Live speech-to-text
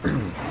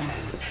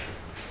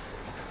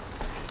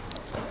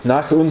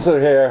Nach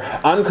unserer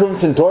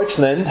Ankunft in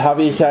Deutschland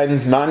habe ich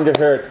einen Mann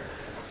gehört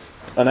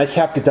und ich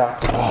habe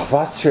gedacht, oh,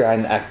 was für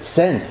ein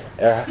Akzent.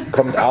 Er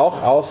kommt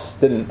auch aus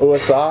den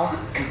USA,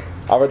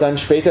 aber dann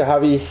später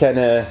habe ich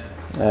eine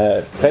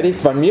Predigt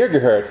von mir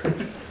gehört.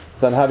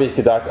 Dann habe ich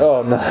gedacht,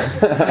 oh nein,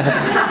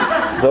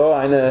 so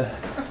eine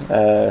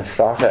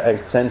starke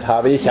Akzent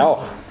habe ich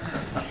auch.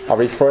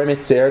 Aber ich freue mich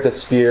sehr,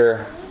 dass wir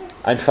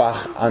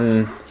einfach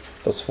an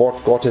das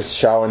Wort Gottes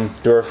schauen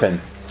dürfen.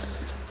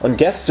 Und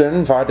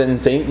gestern war der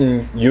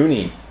 10.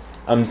 Juni.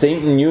 Am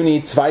 10.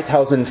 Juni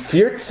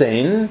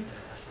 2014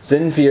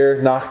 sind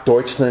wir nach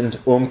Deutschland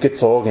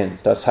umgezogen.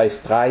 Das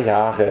heißt 3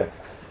 Jahre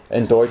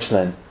in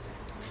Deutschland.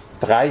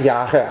 3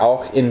 Jahre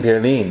auch in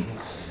Berlin.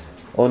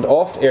 Und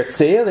oft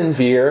erzählen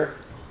wir,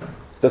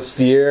 dass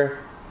wir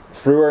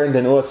früher in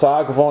den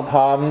USA gewohnt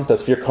haben,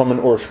 dass wir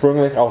kommen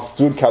ursprünglich aus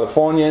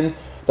Südkalifornien,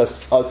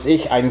 dass als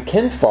ich ein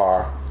Kind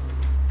war,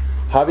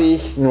 habe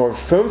ich nur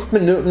 5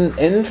 Minuten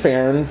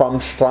entfernt vom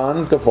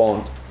Strand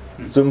gewohnt,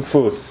 zum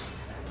Fuß.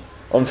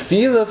 Und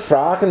viele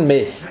fragen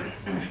mich,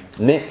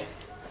 Nick,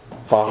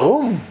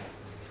 warum?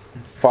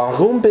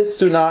 Warum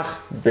bist du nach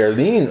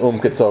Berlin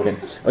umgezogen?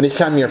 Und ich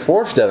kann mir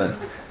vorstellen,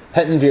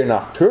 hätten wir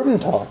nach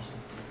Turbental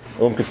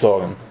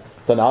umgezogen,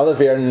 dann alle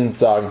werden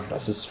sagen,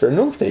 das ist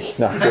vernünftig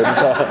nach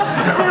Turbental.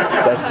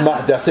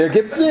 Das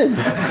ergibt Sinn.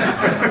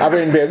 Aber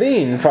in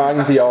Berlin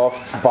fragen sie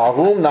oft,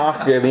 warum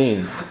nach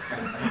Berlin?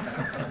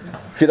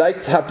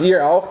 Vielleicht habt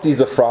ihr auch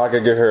diese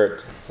Frage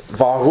gehört.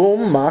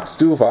 Warum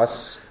machst du,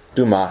 was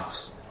du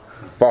machst?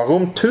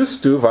 Warum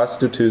tust du, was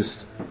du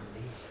tust?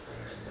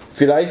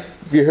 Vielleicht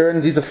wir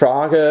hören diese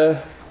Frage,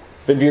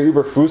 wenn wir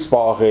über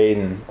Fußball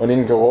reden. Und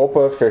in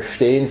Europa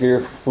verstehen wir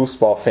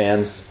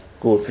Fußballfans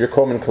gut, wir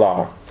kommen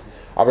klar.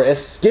 Aber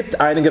es gibt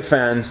einige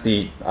Fans,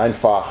 die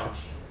einfach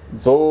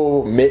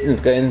so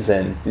mittendrin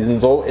sind. Die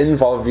sind so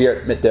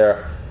involviert mit der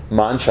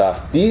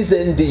Mannschaft. Die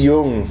sind die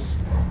Jungs,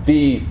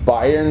 die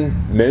Bayern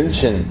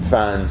München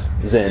Fans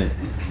sind.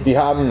 Die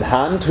haben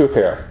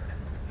Handtücher,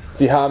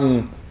 sie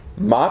haben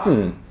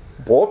Mappen,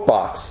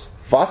 Brotbox,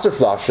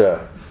 Wasserflasche,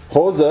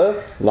 Hose,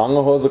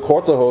 lange Hose,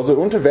 kurze Hose,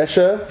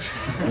 Unterwäsche,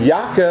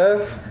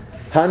 Jacke,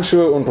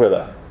 Handschuhe und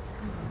Brille.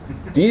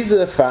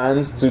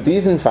 Zu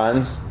diesen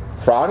Fans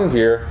fragen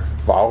wir,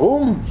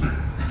 warum?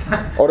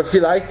 Oder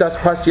vielleicht das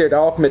passiert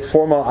auch mit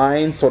Formel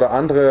 1 oder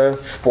andere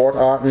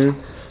Sportarten.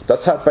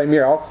 Das hat bei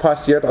mir auch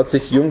passiert, als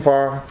ich jung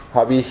war,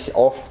 habe ich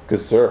oft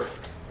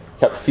gesurft.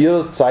 Ich habe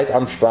viel Zeit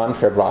am Strand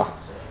verbracht.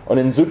 Und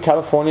in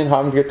Südkalifornien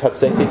haben wir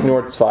tatsächlich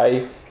nur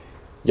 2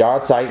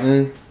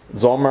 Jahreszeiten,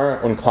 Sommer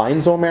und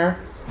Kleinsommer.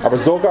 Aber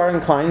sogar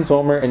im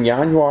Kleinsommer, im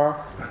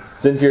Januar,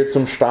 sind wir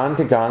zum Strand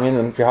gegangen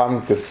und wir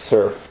haben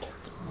gesurft.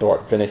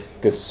 Dort, wenn ich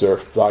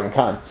gesurft sagen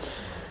kann.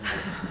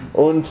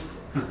 Und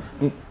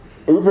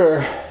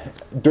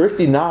durch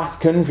die Nacht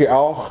können wir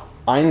auch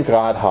 1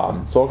 Grad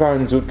haben, sogar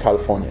in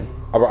Südkalifornien.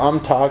 Aber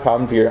am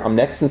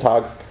nächsten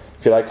Tag,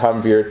 vielleicht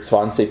haben wir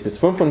 20 bis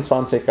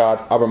 25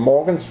 Grad, aber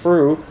morgens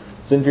früh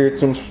sind wir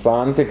zum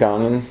Strand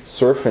gegangen,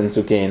 surfen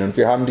zu gehen. Und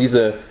wir haben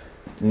diese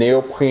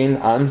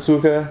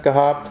Neoprenanzüge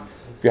gehabt,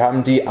 wir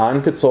haben die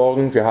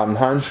angezogen, wir haben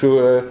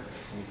Handschuhe,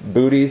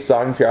 Booties,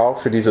 sagen wir auch,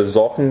 für diese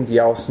Socken,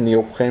 die aus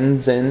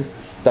Neopren sind,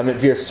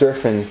 damit wir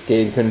surfen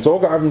gehen können.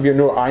 Sogar wenn wir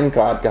nur 1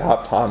 Grad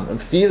gehabt haben.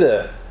 Und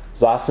viele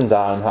saßen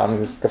da und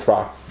haben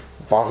gefragt,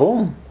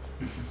 warum?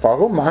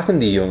 Warum machen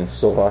die Jungs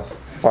sowas?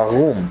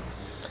 Warum?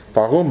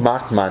 Warum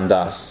macht man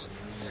das?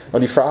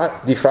 Und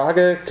die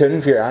Frage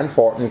können wir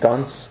antworten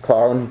ganz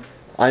klar und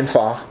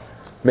einfach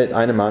mit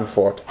einer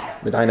Antwort.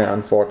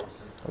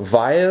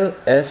 Weil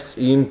es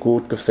ihm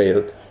gut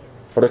gefällt.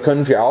 Oder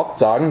können wir auch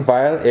sagen,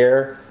 weil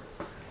er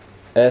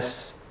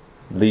es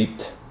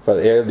liebt. Weil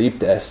er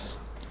liebt es.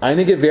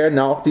 Einige werden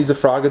auch diese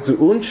Frage zu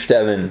uns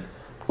stellen.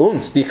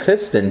 Uns, die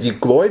Christen, die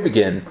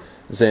Gläubigen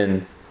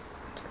sind.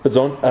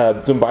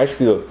 Zum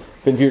Beispiel,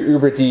 wenn wir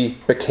über die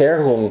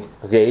Bekehrung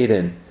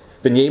reden.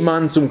 Wenn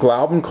jemand zum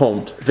Glauben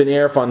kommt, wenn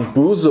er von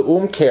Buße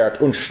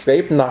umkehrt und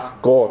strebt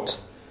nach Gott.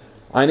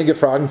 Einige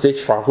fragen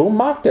sich, warum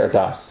macht er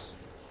das?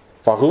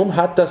 Warum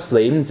hat das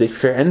Leben sich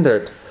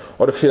verändert?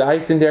 Oder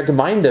vielleicht in der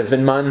Gemeinde,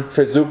 wenn man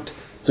versucht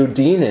zu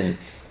dienen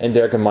in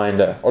der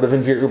Gemeinde. Oder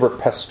wenn wir über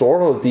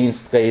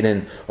Pastoraldienst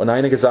reden und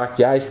einige sagt,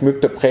 ja, ich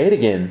möchte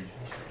predigen.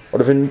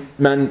 Oder wenn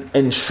man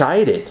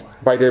entscheidet,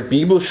 bei der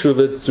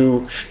Bibelschule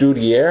zu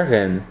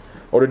studieren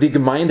oder die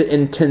Gemeinde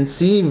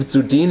intensiv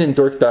zu dienen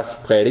durch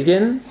das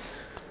Predigen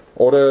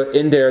oder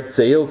in der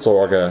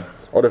Seelsorge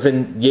oder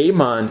wenn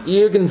jemand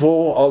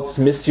irgendwo als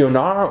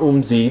Missionar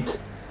umsieht,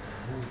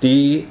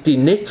 die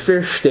nicht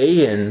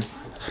verstehen,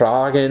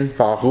 fragen,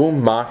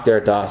 warum macht er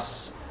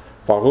das?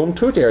 Warum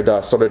tut er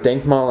das? Oder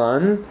denk mal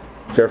an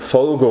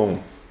Verfolgung.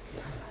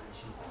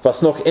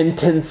 Was noch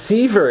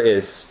intensiver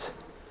ist,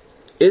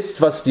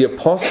 was die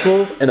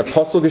Apostel in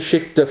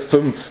Apostelgeschichte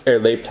 5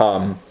 erlebt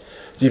haben.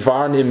 Sie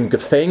waren im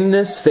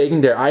Gefängnis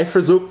wegen der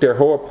Eifersucht der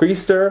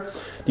Hohepriester.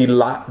 Die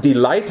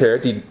Leiter,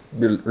 die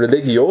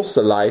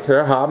religiöse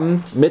Leiter,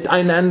 haben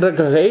miteinander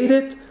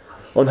geredet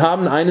und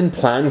haben einen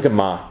Plan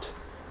gemacht,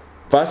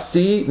 was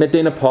sie mit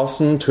den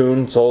Aposteln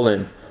tun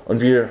sollen.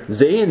 Und wir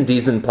sehen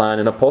diesen Plan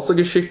in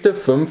Apostelgeschichte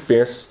 5,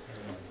 Vers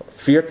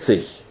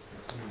 40.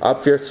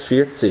 Ab Vers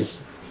 40.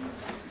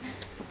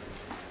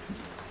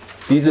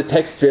 Diesen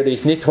Text werde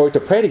ich nicht heute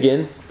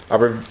predigen,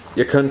 aber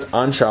ihr könnt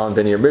anschauen,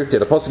 wenn ihr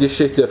möchtet.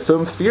 Apostelgeschichte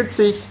 5,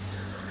 40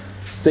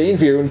 sehen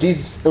wir,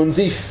 und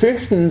sie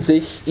fürchten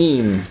sich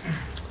ihm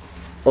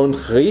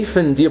und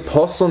riefen die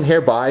Aposteln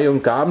herbei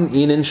und gaben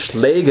ihnen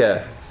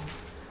Schläge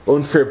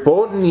und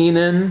verboten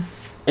ihnen,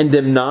 in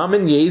dem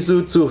Namen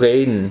Jesu zu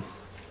reden,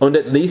 und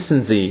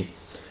entließen sie.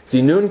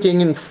 Sie nun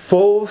gingen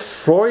voll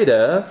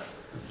Freude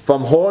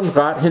vom Hohen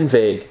Rat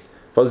hinweg,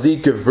 weil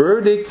sie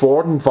gewürdigt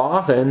worden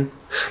waren,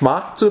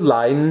 Schmach zu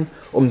leiden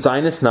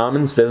seines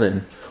Namens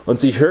willen. Und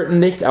sie hörten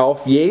nicht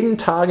auf, jeden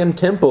Tag im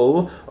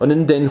Tempel und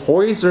in den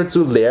Häusern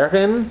zu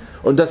lehren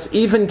und das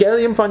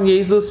Evangelium von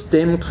Jesus,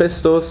 dem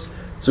Christus,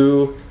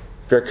 zu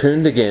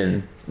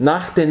verkündigen.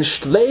 Nach den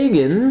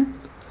Schlägen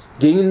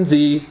gingen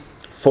sie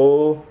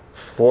voll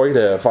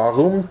Freude.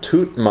 Warum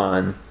tut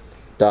man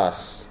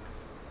das?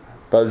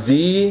 Weil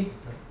sie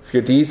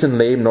für diesen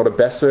Leben, oder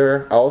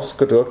besser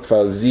ausgedrückt,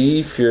 weil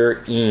sie für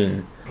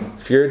ihn,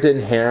 für den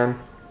Herrn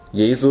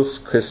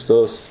Jesus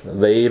Christus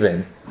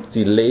leben.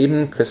 Sie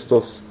leben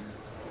Christus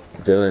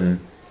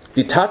willen.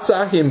 Die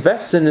Tatsache im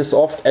Westen ist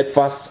oft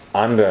etwas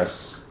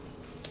anderes.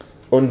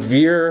 Und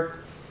wir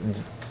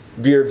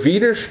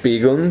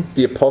widerspiegeln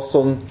die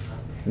Apostel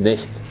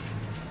nicht.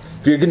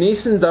 Wir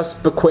genießen das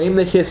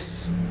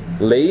bequemliches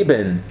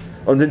Leben.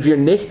 Und wenn wir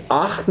nicht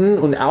achten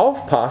und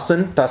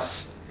aufpassen,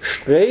 das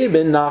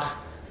Streben nach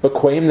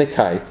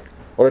Bequemlichkeit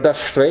oder das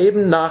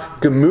Streben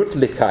nach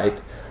Gemütlichkeit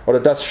oder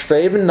das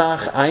Streben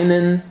nach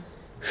einem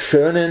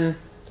schönen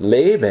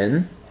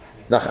Leben,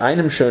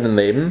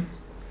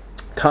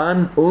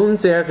 kann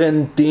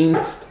unseren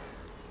Dienst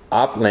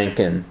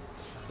ablenken,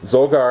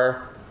 sogar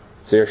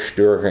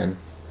zerstören.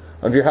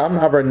 Und wir haben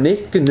aber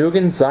nicht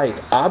genügend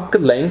Zeit,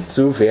 abgelenkt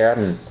zu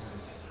werden.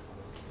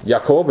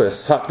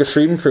 Jakobus hat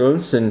geschrieben für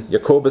uns in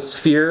Jakobus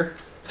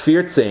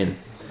 4,14: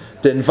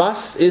 Denn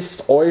was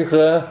ist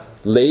eure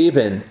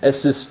Leben?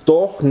 Es ist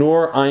doch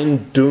nur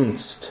ein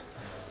Dunst,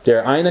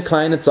 der eine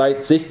kleine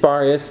Zeit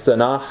sichtbar ist,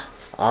 danach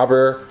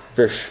aber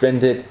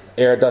verschwindet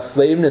er. Das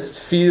Leben ist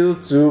viel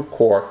zu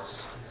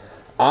kurz,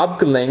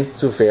 abgelenkt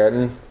zu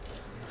werden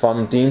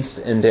vom Dienst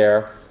in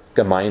der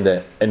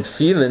Gemeinde. In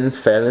vielen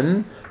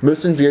Fällen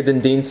müssen wir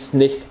den Dienst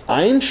nicht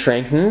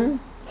einschränken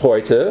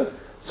heute,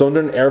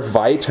 sondern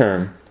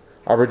erweitern.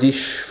 Aber die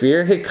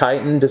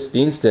Schwierigkeiten des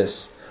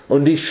Dienstes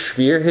und die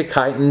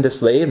Schwierigkeiten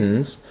des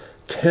Lebens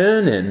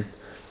können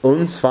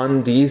uns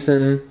von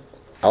diesem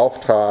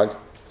Auftrag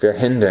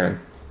verhindern.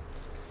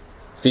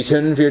 Wie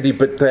können wir die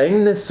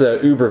Bedrängnisse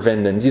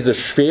überwinden, diese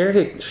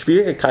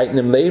Schwierigkeiten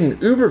im Leben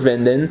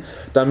überwinden,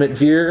 damit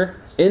wir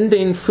in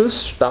den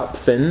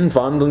Fußstapfen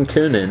wandeln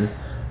können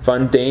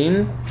von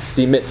denen,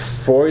 die mit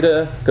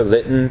Freude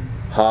gelitten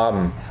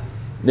haben?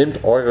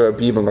 Nehmt eure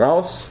Bibeln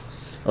raus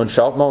und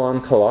schaut mal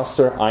an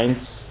Kolosser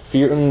 1,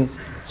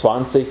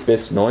 24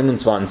 bis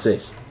 29.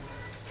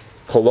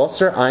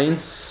 Kolosser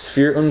 1,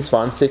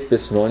 24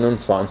 bis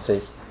 29.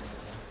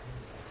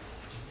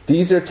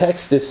 Dieser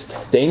Text ist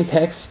der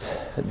Text,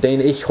 den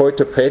ich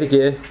heute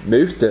predigen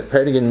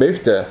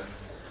möchte.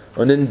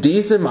 Und in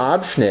diesem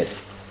Abschnitt,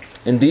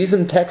 in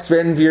diesem Text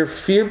werden wir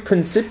 4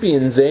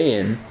 Prinzipien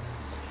sehen,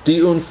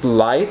 die uns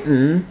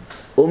leiten,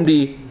 um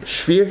die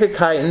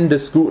Schwierigkeiten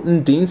des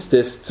guten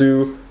Dienstes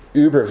zu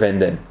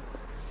überwinden.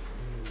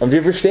 Und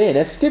wir verstehen,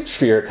 es gibt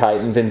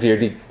Schwierigkeiten, wenn wir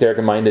der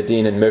Gemeinde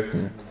dienen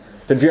möchten.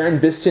 Wenn wir ein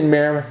bisschen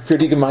mehr für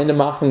die Gemeinde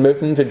machen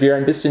möchten, wenn wir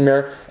ein bisschen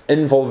mehr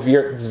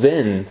involviert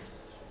sind,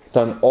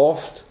 dann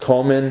oft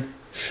kommen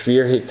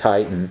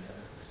Schwierigkeiten.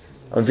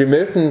 Und wir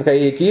möchten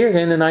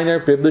reagieren in einer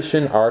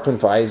biblischen Art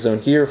und Weise.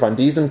 Und hier von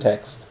diesem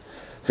Text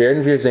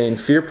werden wir sehen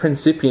 4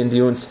 Prinzipien,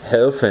 die uns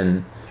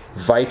helfen,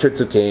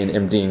 weiterzugehen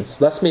im Dienst.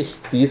 Lass mich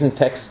diesen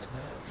Text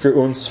für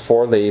uns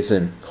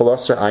vorlesen.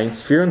 Kolosser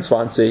 1,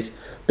 24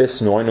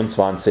 bis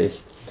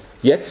 29.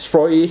 Jetzt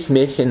freue ich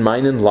mich in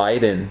meinen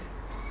Leiden,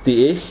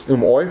 die ich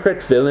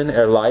euretwillen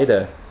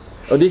erleide.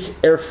 Und ich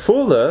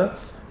erfülle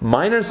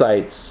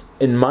meinerseits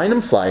in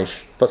meinem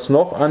Fleisch, was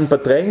noch an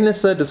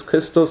Bedrängnisse des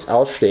Christus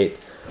aussteht,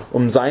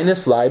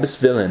 seines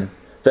Leibes willen,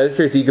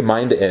 welcher die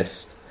Gemeinde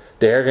ist,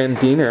 deren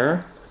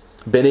Diener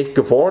bin ich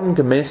geworden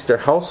gemäß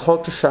der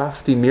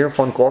Haushalterschaft, die mir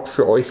von Gott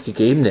für euch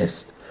gegeben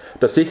ist,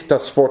 dass ich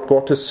das Wort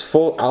Gottes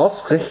voll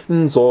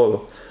ausrichten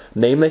soll,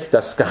 nämlich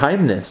das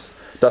Geheimnis,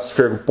 das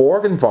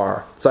verborgen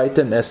war,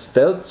 seitdem es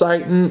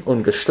Weltzeiten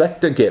und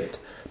Geschlechter gibt,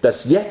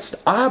 das jetzt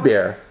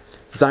aber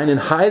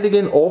seinen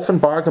Heiligen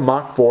offenbar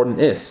gemacht worden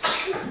ist.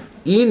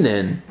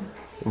 Ihnen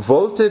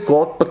wollte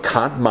Gott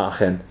bekannt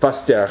machen,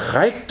 was der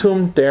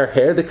Reichtum der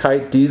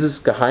Herrlichkeit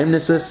dieses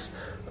Geheimnisses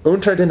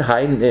unter den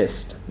Heiden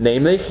ist,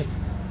 nämlich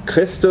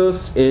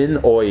Christus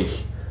in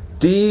euch,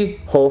 die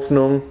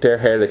Hoffnung der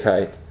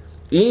Herrlichkeit.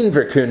 Ihn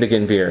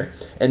verkündigen wir,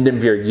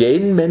 indem wir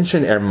jeden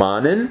Menschen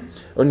ermahnen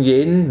und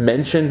jeden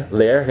Menschen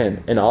lehren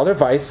in aller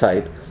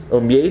Weisheit,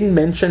 jeden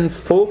Menschen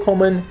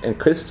vollkommen in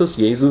Christus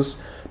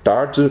Jesus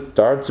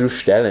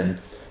darzustellen.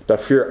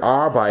 dafür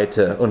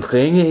arbeite und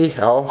ringe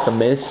ich auch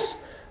gemäß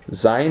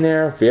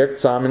seiner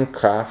wirksamen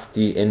Kraft,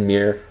 die in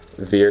mir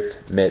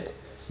wirkt, mit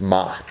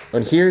Macht.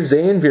 Und hier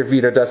sehen wir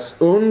wieder das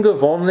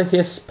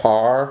ungewöhnliche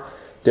Paar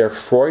der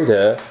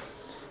Freude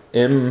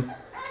im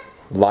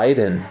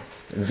Leiden.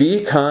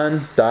 Wie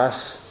kann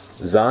das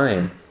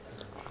sein?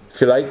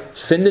 Vielleicht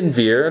finden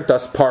wir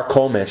das Paar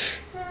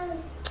komisch.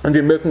 Und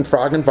wir möchten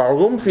fragen,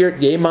 warum wird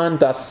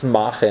jemand das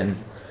machen?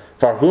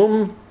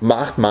 Warum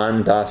macht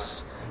man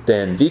das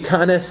denn? Wie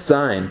kann es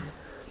sein,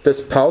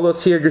 dass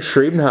Paulus hier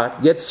geschrieben hat,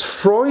 jetzt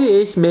freue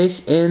ich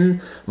mich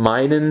in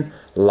meinen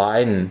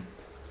Leiden?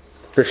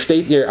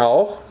 Versteht ihr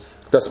auch,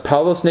 dass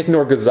Paulus nicht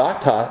nur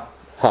gesagt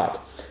hat,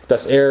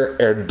 dass er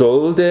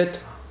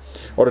erduldet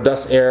oder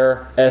dass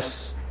er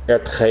es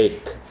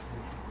erträgt?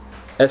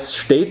 Es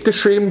steht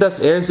geschrieben, dass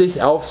er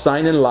sich auf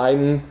seinen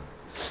Leiden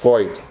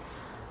freut.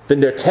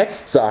 Wenn der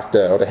Text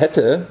sagte, oder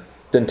hätte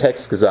der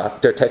Text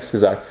gesagt,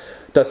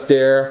 dass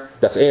der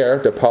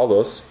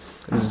Paulus,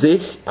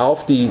 sich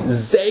auf die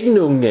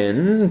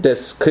Segnungen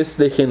des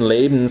christlichen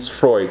Lebens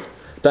freut,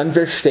 dann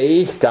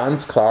verstehe ich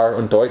ganz klar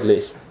und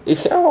deutlich,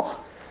 ich auch.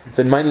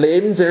 Wenn mein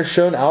Leben sehr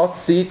schön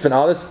aussieht, wenn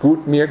alles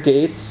gut mir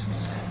geht,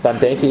 dann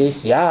denke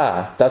ich,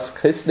 ja, das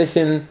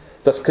christliche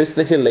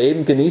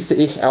Leben genieße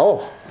ich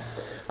auch.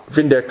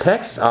 Wenn der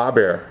Text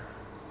aber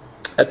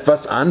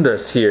etwas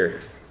anderes hier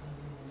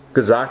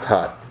gesagt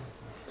hat,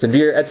 wenn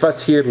wir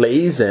etwas hier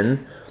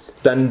lesen,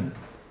 dann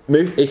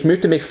ich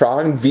möchte mich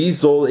fragen, wie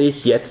soll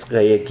ich jetzt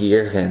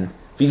reagieren?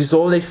 Wie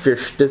soll ich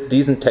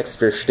diesen Text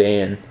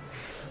verstehen?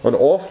 Und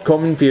oft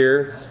kommen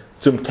wir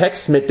zum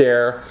Text mit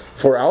der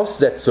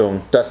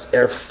Voraussetzung, dass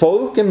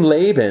Erfolg im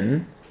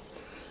Leben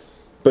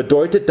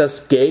bedeutet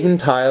das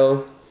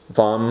Gegenteil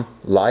vom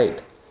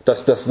Leid.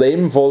 Dass das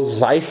Leben wohl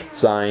leicht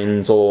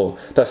sein soll.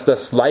 Dass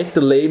das leichte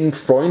Leben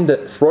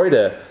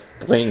Freude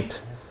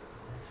bringt.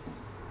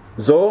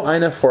 So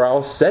eine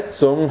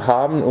Voraussetzung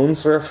haben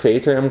unsere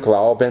Väter im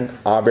Glauben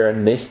aber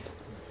nicht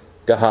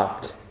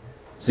gehabt.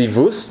 Sie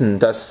wussten,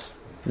 dass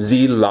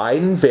sie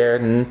leiden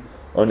werden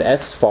und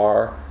es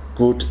war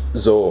gut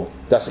so.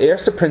 Das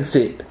erste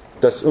Prinzip,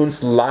 das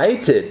uns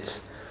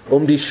leitet,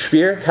 um die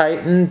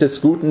Schwierigkeiten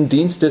des guten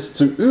Dienstes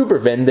zu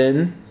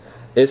überwinden,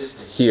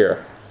 ist hier.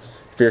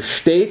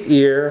 Versteht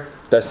ihr,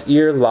 dass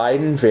ihr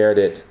leiden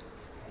werdet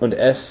und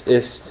es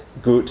ist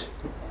gut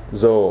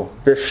so.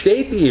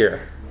 Versteht ihr?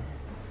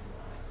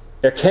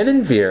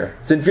 Erkennen wir,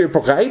 sind wir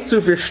bereit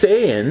zu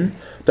verstehen,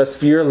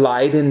 dass wir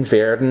leiden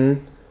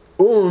werden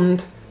und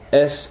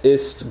es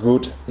ist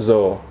gut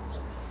so.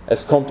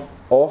 Es kommt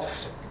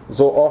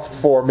so oft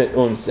vor mit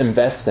uns im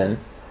Westen,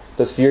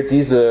 dass wir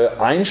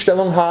diese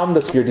Einstellung haben,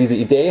 dass wir diese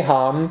Idee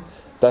haben,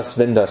 dass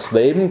wenn das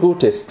Leben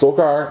gut ist,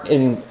 sogar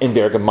in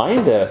der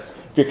Gemeinde,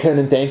 wir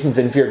können denken,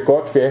 wenn wir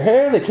Gott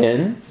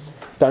verherrlichen,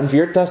 dann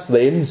wird das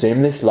Leben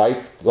ziemlich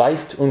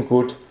leicht und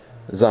gut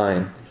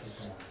sein.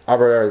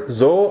 Aber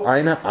so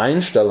eine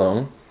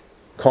Einstellung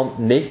kommt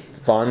nicht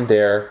von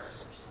der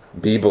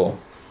Bibel.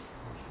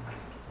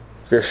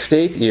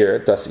 Versteht ihr,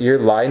 dass ihr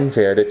leiden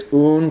werdet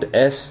und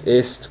es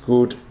ist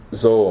gut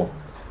so.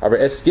 Aber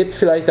es gibt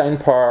vielleicht ein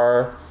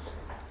paar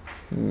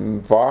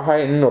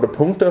Wahrheiten oder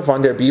Punkte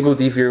von der Bibel,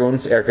 die wir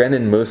uns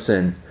erinnern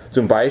müssen.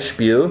 Zum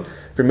Beispiel,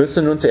 wir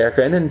müssen uns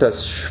erinnern,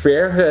 dass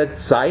schwere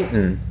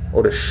Zeiten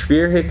oder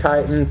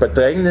Schwierigkeiten,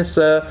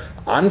 Bedrängnisse,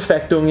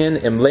 Anfechtungen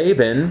im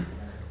Leben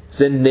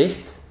sind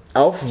nicht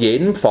auf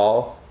jeden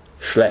Fall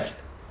schlecht.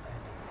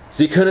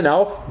 Sie können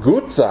auch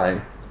gut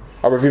sein,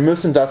 aber wir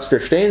müssen das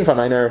verstehen von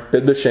einer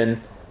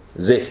biblischen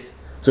Sicht.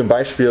 Zum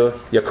Beispiel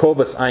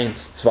Jakobus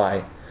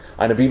 1,2,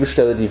 eine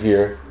Bibelstelle, die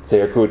wir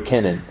sehr gut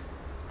kennen.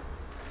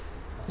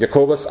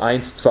 Jakobus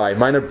 1,2,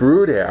 meine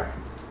Brüder,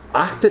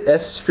 achtet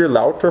es für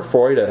lauter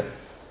Freude,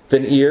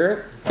 wenn ihr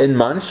in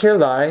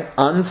mancherlei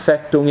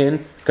Anfechtungen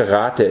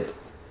geratet.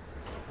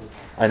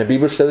 Eine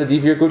Bibelstelle,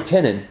 die wir gut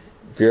kennen.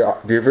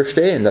 Wir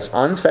verstehen, dass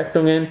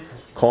Anfechtungen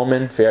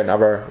kommen werden.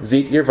 Aber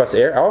seht ihr, was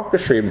er auch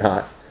geschrieben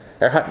hat?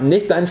 Er hat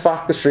nicht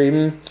einfach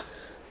geschrieben,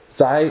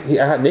 sei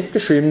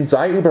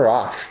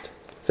überrascht,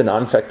 wenn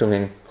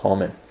Anfechtungen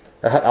kommen.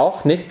 Er hat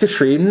auch nicht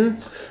geschrieben,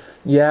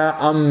 ja,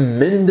 am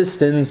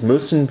mindestens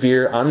müssen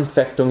wir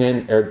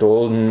Anfechtungen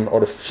erdulden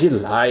oder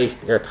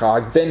vielleicht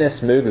ertragen, wenn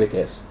es möglich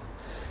ist.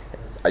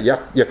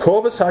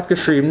 Jakobus hat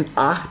geschrieben,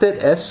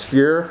 achtet es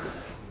für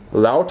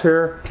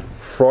lauter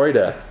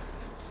Freude.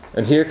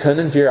 Und hier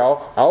können wir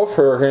auch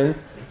aufhören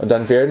und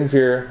dann werden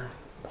wir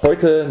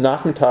heute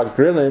Nachmittag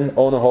grillen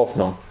ohne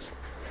Hoffnung.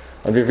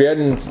 Und wir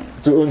werden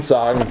zu uns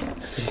sagen,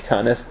 wie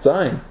kann es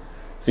sein?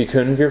 Wie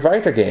können wir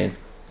weitergehen?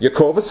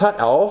 Jakobus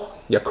hat auch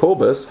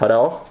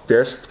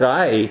Vers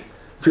 3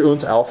 für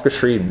uns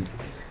aufgeschrieben.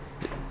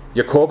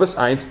 Jakobus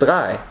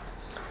 1,3.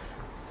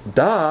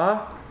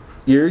 Da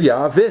ihr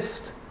ja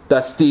wisst,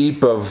 dass die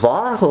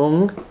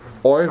Bewahrung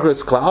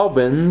eures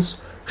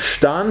Glaubens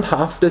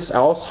standhaftes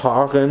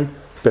Ausharren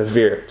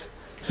bewirkt.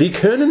 Wie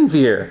können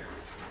wir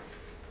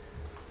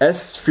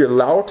es für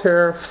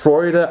lauter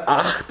Freude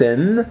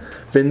achten,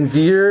 wenn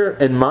wir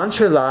in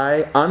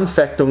mancherlei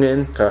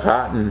Anfechtungen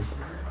geraten?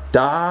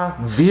 da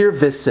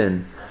wir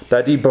wissen,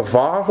 da die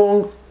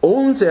Bewahrung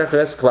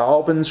unseres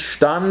Glaubens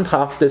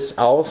standhaftes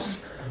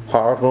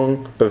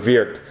Ausharrung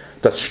bewirkt.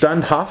 Das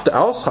standhafte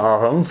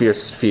Ausharrung,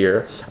 Vers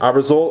 4,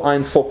 aber soll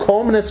ein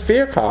vollkommenes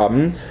Werk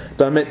haben,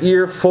 damit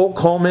ihr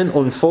vollkommen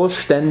und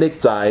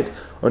vollständig seid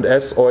und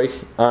es euch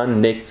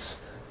an nichts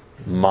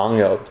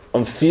mangelt.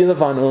 Und viele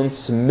von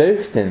uns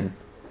möchten,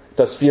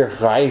 dass wir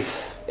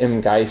reif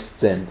im Geist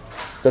sind,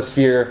 dass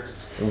wir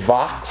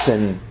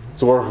wachsen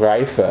zur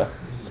Reife.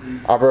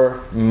 Aber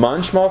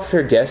manchmal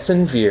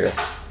vergessen wir,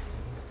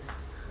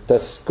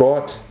 dass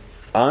Gott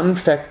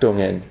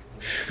Anfechtungen,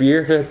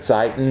 schwierige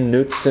Zeiten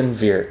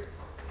nutzen wird.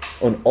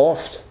 Und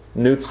oft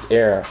nutzt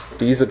er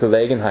diese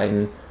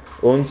Gelegenheiten,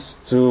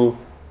 uns zu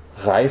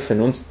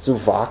reifen, uns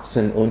zu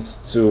wachsen,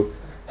 uns zu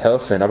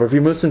helfen. Aber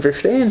wir müssen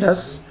verstehen,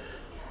 dass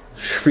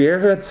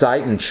schwere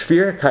Zeiten,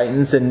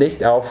 Schwierigkeiten sind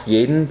nicht auf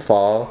jeden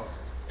Fall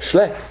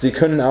schlecht. Sie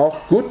können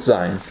auch gut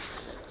sein.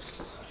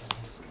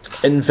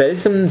 In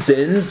welchem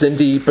Sinn sind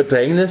die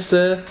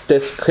Bedrängnisse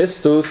des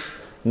Christus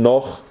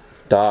noch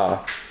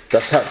da?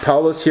 Das hat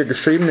Paulus hier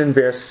geschrieben in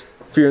Vers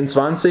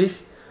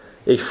 24.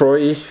 Ich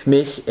freue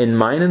mich in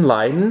meinen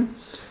Leiden,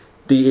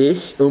 die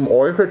ich um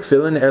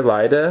euretwillen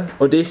erleide,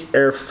 und ich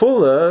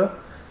erfülle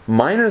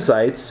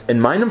meinerseits in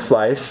meinem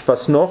Fleisch,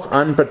 was noch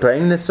an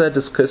Bedrängnisse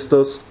des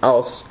Christus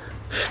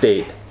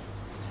aussteht.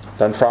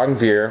 Dann fragen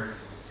wir,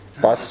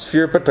 was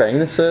für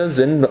Bedrängnisse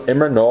sind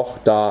immer noch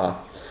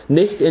da?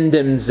 Nicht in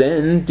dem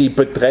Sinn, die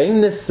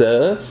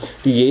Bedrängnisse,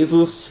 die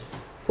Jesus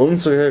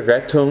unsere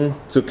Rettung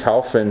zu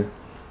kaufen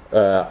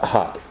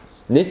hat.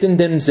 Nicht in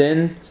dem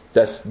Sinn,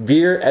 dass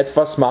wir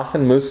etwas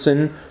machen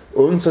müssen,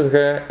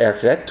 unsere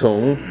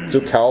Errettung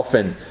zu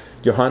kaufen.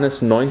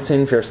 Johannes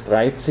 19, Vers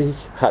 30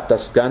 hat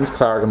das ganz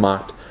klar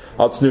gemacht.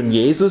 Als nun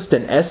Jesus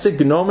den Essig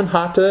genommen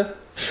hatte,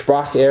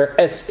 sprach er,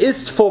 es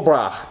ist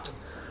vollbracht.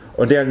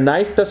 Und er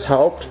neigt das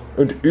Haupt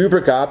und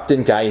übergab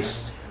den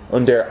Geist.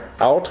 Und der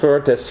Autor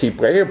des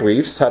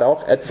Hebräerbriefs hat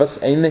auch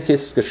etwas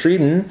Ähnliches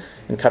geschrieben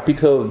in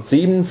Kapitel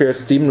 7,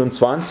 Vers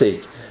 27.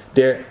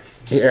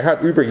 Er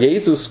hat über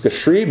Jesus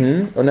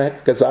geschrieben und er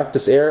hat gesagt,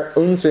 dass er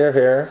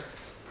unser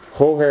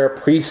hoher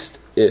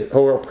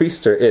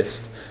Priester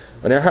ist.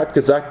 Und er hat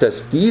gesagt,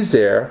 dass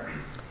dieser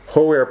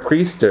hoher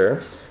Priester,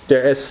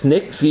 der es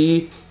nicht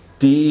wie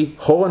die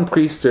hohen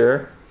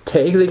Priester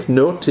täglich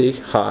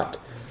nötig hat,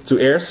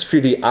 zuerst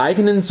für die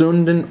eigenen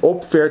Sünden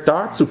Opfer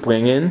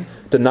darzubringen,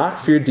 danach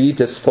für die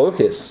des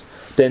Volkes.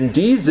 Denn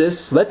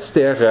dieses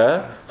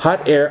Letztere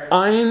hat er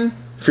ein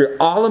für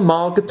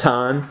allemal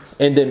getan,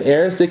 indem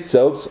er sich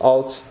selbst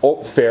als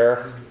Opfer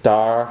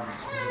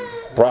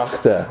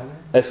darbrachte.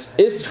 Es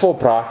ist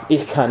vollbracht,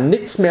 ich kann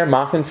nichts mehr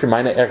machen für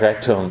meine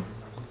Errettung.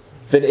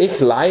 Wenn ich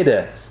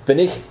leide, wenn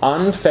ich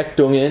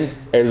Anfechtungen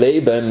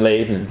erlebe im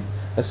Leben,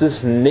 es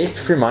ist nicht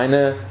für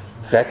meine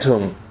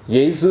Rettung.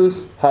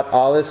 Jesus hat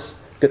alles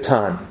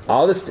getan.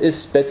 Alles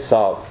ist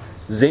bezahlt.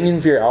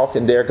 Singen wir auch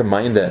in der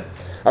Gemeinde.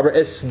 Aber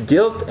es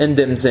gilt in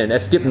dem Sinn,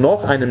 es gibt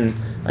noch einen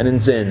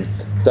Sinn,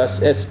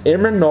 dass es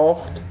immer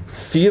noch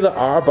viele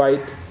Arbeit,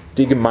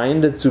 die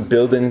Gemeinde zu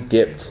bilden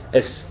gibt.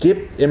 Es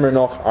gibt immer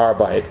noch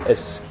Arbeit.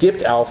 Es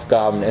gibt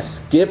Aufgaben.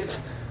 Es gibt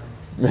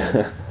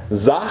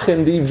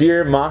Sachen, die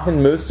wir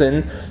machen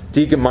müssen,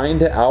 die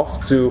Gemeinde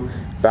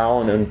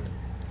aufzubauen. Und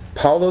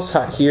Paulus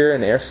hat hier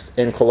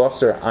in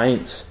Kolosser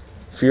 1,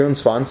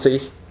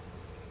 24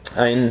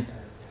 ein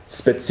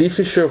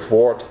spezifisches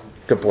Wort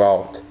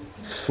gebraucht.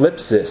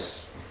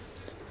 Phlipsis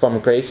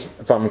vom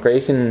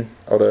griechischen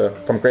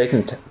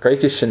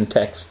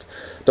Text.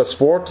 Das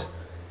Wort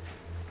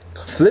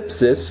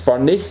Phlipsis war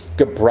nicht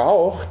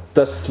gebraucht,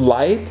 das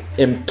Leid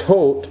im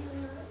Tod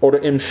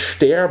oder im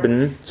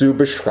Sterben zu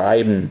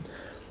beschreiben,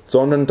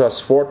 sondern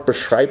das Wort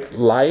beschreibt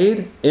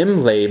Leid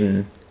im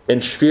Leben,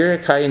 in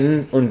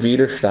Schwierigkeiten und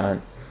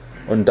Widerstand.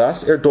 Und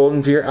das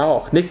erdulden wir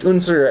auch. Nicht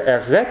unsere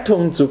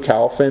Errettung zu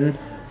kaufen,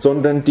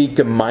 sondern die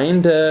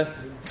Gemeinde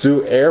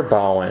zu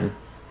erbauen.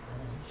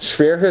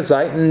 Schwere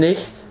Seiten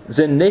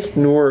sind nicht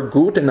nur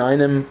gut in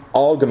einem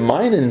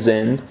allgemeinen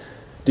Sinn,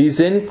 die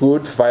sind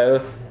gut,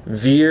 weil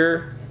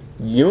wir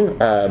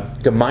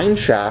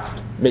Gemeinschaft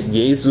mit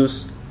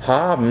Jesus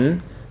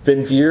haben,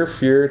 wenn wir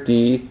für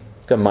die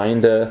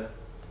Gemeinde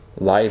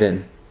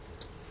leiden.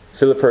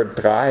 Philipper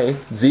 3,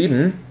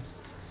 7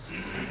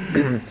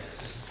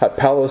 hat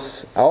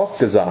Paulus auch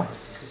gesagt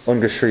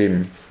und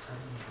geschrieben.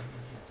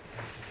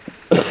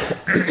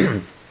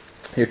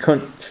 Ihr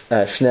könnt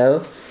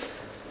schnell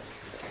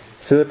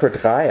Philipper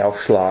 3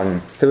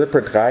 aufschlagen.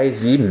 Philipper 3,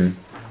 7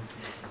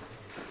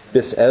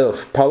 bis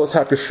 11. Paulus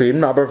hat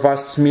geschrieben, aber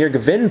was mir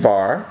Gewinn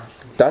war,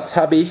 das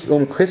habe ich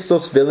um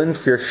Christus willen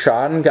für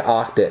Schaden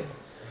geachtet.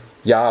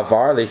 Ja,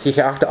 wahrlich,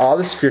 ich achte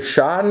alles für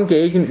Schaden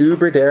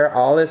gegenüber der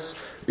alles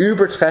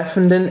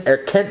übertreffenden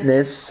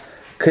Erkenntnis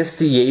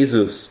Christi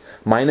Jesus,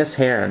 meines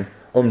Herrn,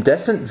 um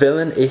dessen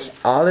Willen ich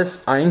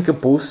alles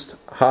eingebüßt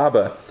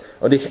habe.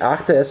 Und ich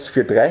achte es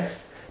für Dreck,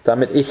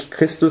 damit ich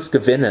Christus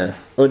gewinne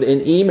und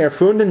in ihm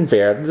erfunden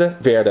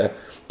werde,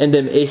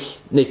 indem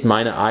ich nicht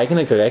meine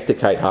eigene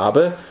Gerechtigkeit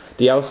habe,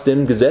 die aus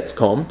dem Gesetz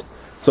kommt,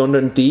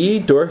 sondern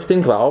die durch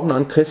den Glauben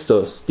an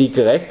Christus, die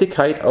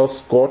Gerechtigkeit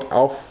aus Gott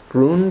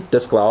aufgrund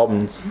des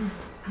Glaubens,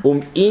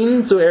 um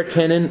ihn zu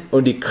erkennen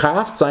und die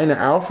Kraft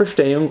seiner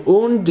Auferstehung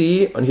und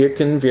hier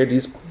können wir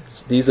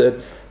diese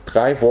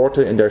 3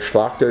 Worte in der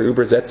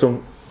Schlachterübersetzung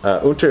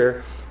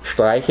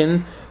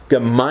unterstreichen,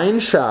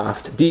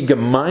 die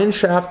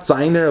Gemeinschaft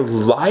seiner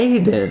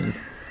Leiden,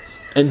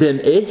 indem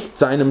ich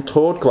seinem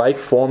Tod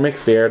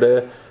gleichförmig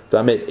werde,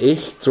 damit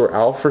ich zur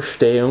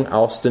Auferstehung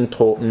aus den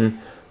Toten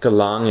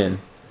gelangen.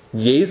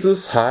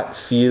 Jesus hat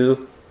viel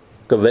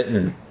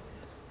gelitten.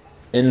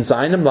 In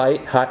seinem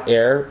Leid hat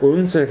er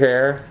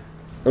unsere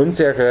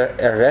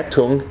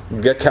Errettung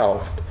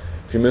gekauft.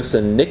 Wir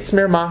müssen nichts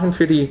mehr machen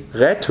für die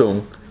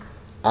Rettung,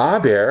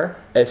 aber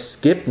es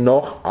gibt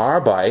noch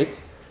Arbeit,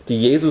 die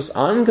Jesus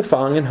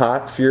angefangen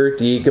hat für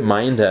die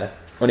Gemeinde.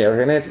 Und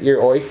erinnert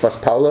ihr euch,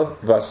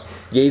 was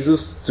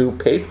Jesus zu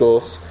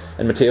Petrus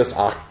in Matthäus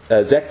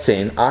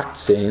 16,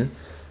 18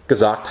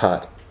 gesagt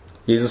hat?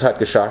 Jesus hat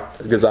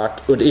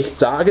gesagt, und ich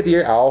sage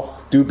dir auch,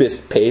 du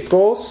bist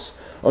Petrus,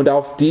 und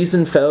auf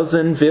diesen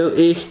Felsen will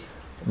ich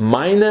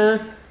meine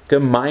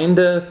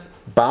Gemeinde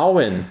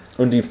bauen,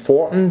 und die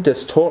Pforten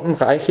des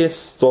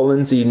Totenreiches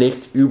sollen sie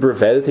nicht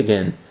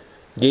überwältigen.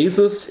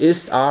 Jesus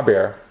ist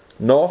aber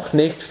noch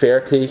nicht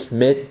fertig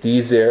mit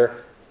dieser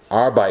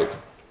Arbeit,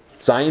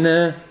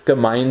 seine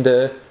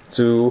Gemeinde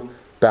zu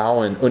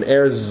bauen. Und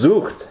er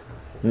sucht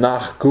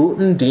nach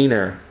guten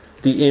Dienern,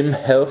 die ihm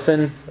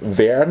helfen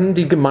werden,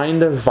 die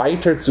Gemeinde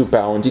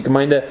weiterzubauen, die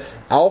Gemeinde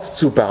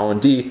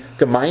aufzubauen, die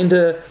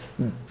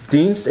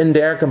Dienst in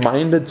der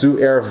Gemeinde zu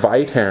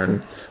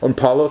erweitern. Und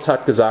Paulus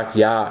hat gesagt,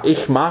 ja,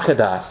 ich mache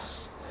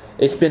das.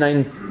 Ich bin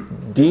ein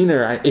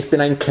Diener, ich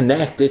bin ein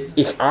Knecht,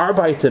 ich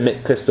arbeite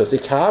mit Christus.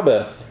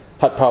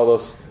 Hat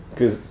Paulus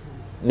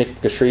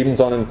nicht geschrieben,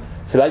 sondern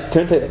vielleicht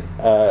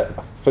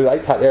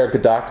hat er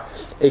gedacht,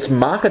 ich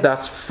mache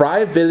das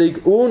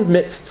freiwillig und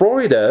mit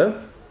Freude,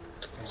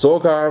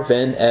 sogar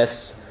wenn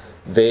es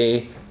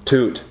weh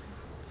tut.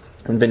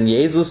 Und wenn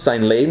Jesus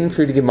sein Leben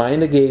für die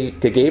Gemeinde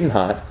gegeben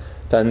hat,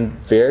 dann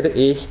werde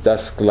ich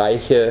das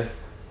Gleiche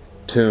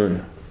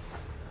tun.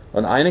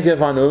 Und einige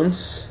von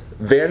uns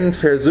werden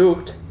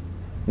versucht,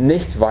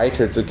 nicht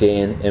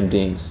weiterzugehen im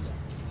Dienst,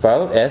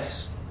 weil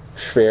es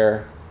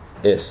schwer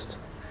ist.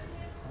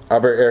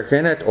 Aber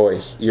erinnert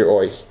ihr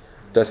euch,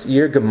 dass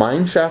ihr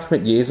Gemeinschaft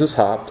mit Jesus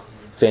habt,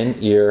 wenn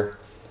ihr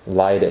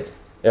leidet.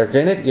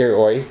 Erinnert ihr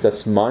euch,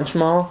 dass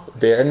manchmal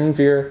werden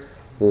wir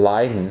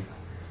leiden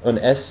und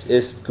es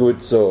ist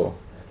gut so.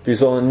 Wir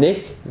sollen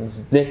nicht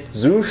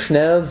so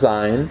schnell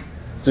sein,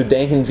 zu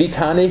denken, wie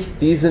kann ich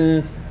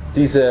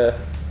diese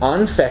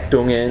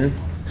Anfechtungen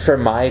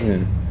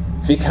vermeiden?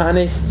 Wie kann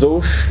ich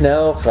so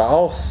schnell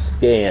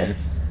rausgehen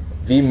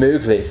wie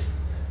möglich?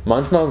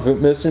 Manchmal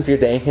müssen wir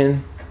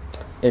denken,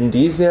 in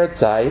dieser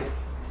Zeit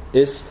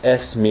ist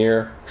es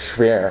mir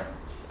schwer.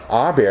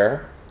 Aber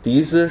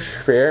diese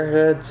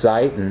schweren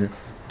Zeiten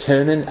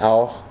können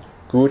auch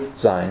gut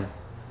sein.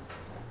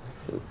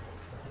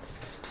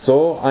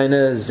 So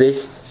eine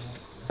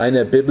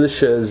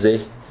biblische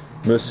Sicht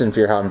müssen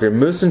wir haben. Wir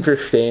müssen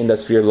verstehen,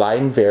 dass wir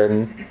leiden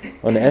werden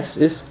und es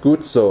ist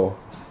gut so.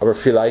 Aber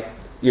vielleicht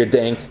ihr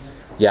denkt,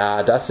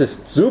 ja, das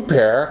ist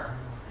super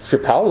für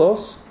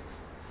Paulus.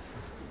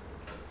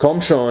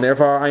 Komm schon, er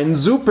war ein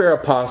super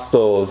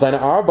Apostel.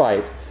 Seine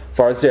Arbeit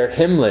war sehr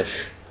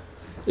himmlisch.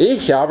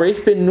 Ich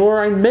bin nur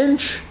ein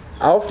Mensch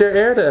auf der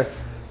Erde.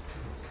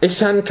 Ich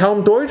kann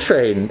kaum Deutsch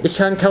reden. Ich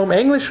kann kaum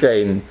Englisch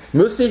reden.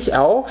 Muss ich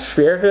auch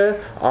schwere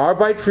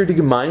Arbeit für die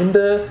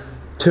Gemeinde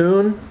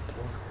tun?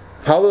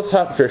 Paulus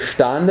hat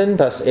verstanden,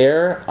 dass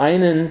er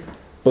einen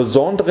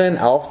besonderen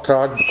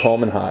Auftrag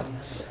bekommen hat.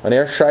 Und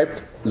er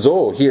schreibt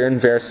so hier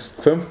in Verse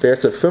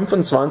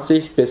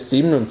 25 bis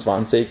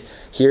 27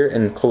 hier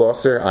in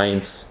Kolosser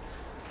 1.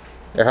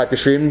 Er hat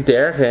geschrieben,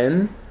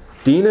 deren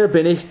Diener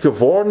bin ich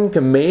geworden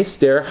gemäß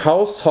der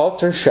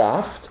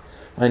Haushalterschaft,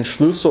 ein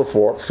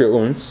Schlüsselwort für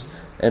uns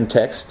im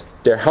Text,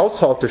 der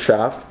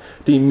Haushalterschaft,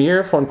 die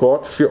mir von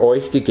Gott für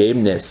euch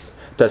gegeben ist,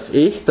 dass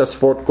ich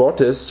das Wort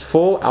Gottes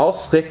voll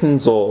ausrichten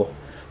soll,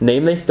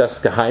 nämlich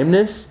das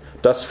Geheimnis,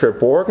 das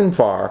verborgen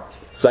war,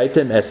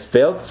 seitdem es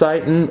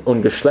Weltzeiten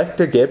und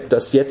Geschlechter gibt,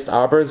 das jetzt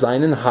aber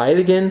seinen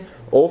Heiligen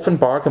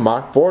offenbar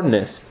gemacht worden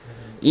ist.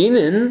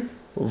 Ihnen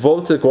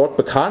wollte Gott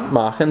bekannt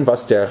machen,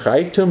 was der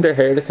Reichtum der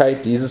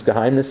Herrlichkeit dieses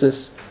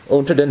Geheimnisses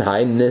unter den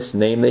Heiden ist,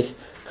 nämlich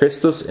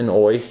Christus in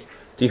euch,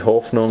 die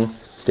Hoffnung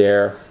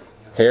der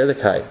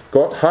Herrlichkeit.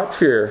 Gott hat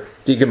für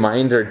die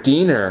Gemeinde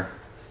Diener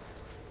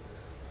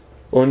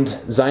und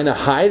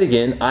seine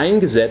Heiligen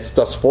eingesetzt,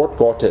 das Wort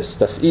Gottes,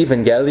 das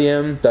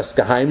Evangelium, das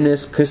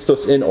Geheimnis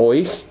Christus in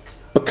euch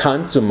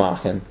bekannt zu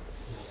machen.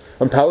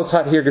 Und Paulus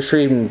hat hier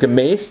geschrieben,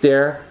 gemäß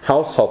der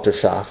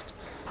Haushalterschaft.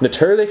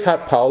 Natürlich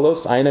hat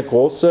Paulus eine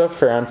große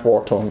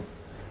Verantwortung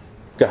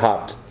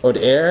gehabt und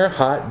er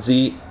hat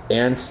sie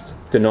ernst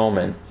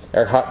genommen.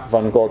 Er hat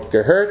von Gott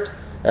gehört,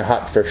 er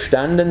hat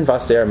verstanden,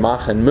 was er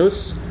machen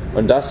muss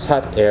und das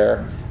hat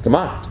er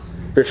gemacht.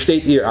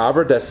 Versteht ihr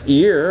aber, dass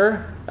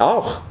ihr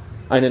auch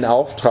einen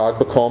Auftrag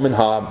bekommen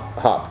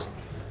habt?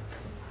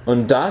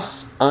 Und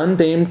das an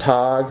dem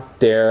Tag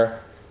der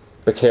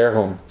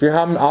Bekehrung. Wir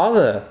haben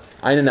alle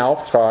einen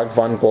Auftrag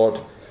von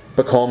Gott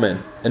bekommen.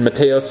 In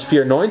Matthäus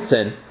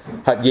 4,19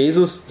 hat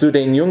Jesus zu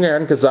den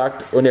Jüngern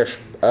gesagt, und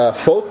er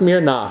folgt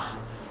mir nach.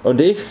 Und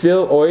ich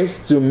will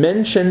euch zu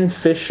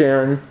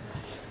Menschenfischern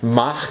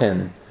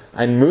machen.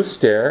 Ein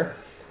Muster,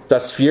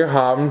 das wir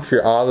haben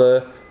für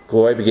alle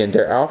Gläubigen.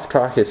 Der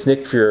Auftrag ist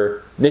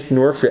nicht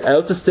nur für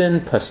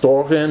Ältesten,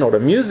 Pastoren oder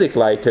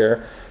Musikleiter.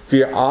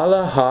 Wir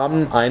alle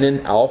haben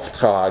einen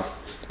Auftrag.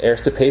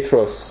 1.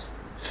 Petrus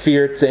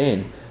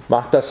 4,10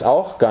 macht das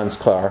auch ganz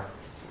klar.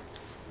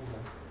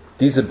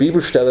 Diese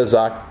Bibelstelle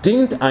sagt,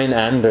 dient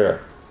einander.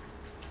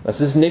 Das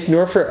ist nicht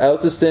nur für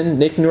Ältesten,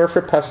 nicht nur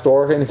für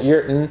Pastoren,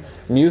 Hirten,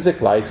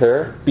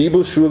 Musikleiter,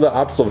 Bibelschule,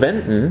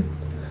 Absolventen.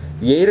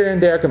 Jeder in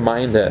der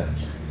Gemeinde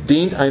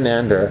dient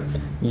einander.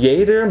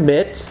 Jeder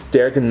mit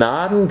der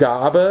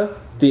Gnadengabe,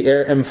 die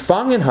er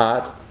empfangen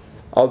hat,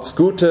 als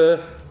guter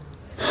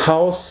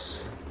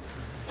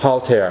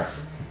Haushalter.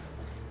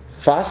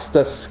 Fast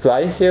das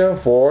gleiche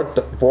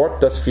Wort,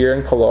 das wir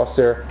in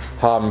Kolosser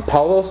haben.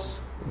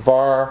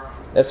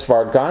 Es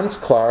war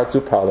ganz klar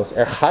zu Paulus.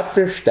 Er hat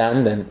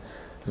verstanden,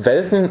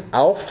 welchen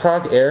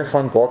Auftrag er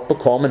von Gott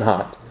bekommen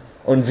hat.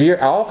 Und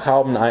wir auch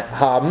haben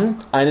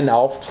einen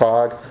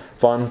Auftrag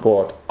von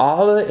Gott.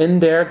 Alle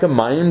in der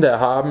Gemeinde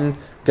haben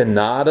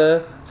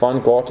Gnade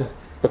von Gott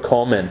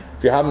bekommen.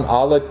 Wir haben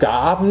alle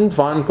Gaben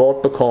von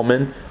Gott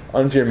bekommen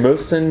und wir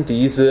müssen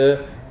diese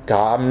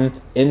Gaben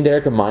in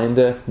der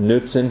Gemeinde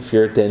nutzen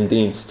für den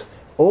Dienst.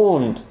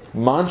 Und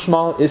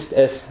manchmal ist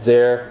es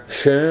sehr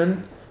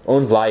schön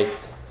und leicht.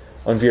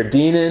 Und wir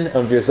dienen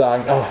und wir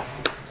sagen,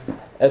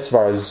 es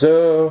war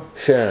so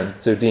schön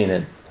zu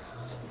dienen.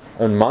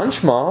 Und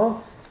manchmal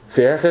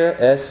wäre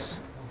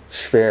es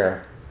schwer.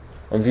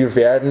 Und wir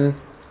werden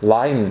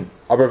leiden.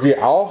 Aber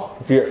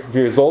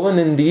wir sollen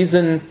in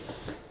diesen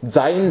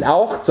Zeiten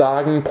auch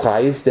sagen,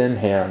 preis den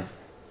Herrn.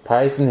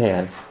 Preis den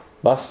Herrn.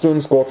 Lasst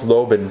uns Gott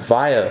loben,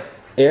 weil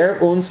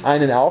er uns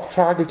einen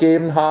Auftrag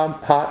gegeben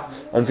hat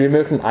und wir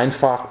möchten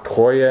einfach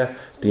treue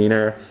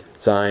Diener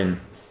sein.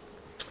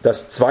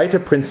 Das zweite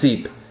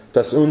Prinzip,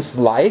 das uns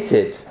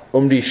leitet,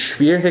 um die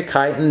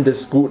Schwierigkeiten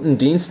des guten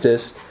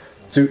Dienstes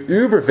zu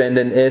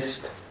überwinden,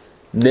 ist,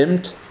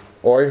 nimmt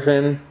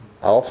euren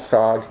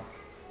Auftrag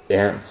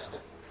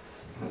ernst.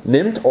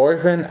 Nimmt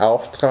euren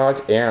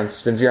Auftrag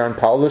ernst. Wenn wir an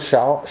Paulus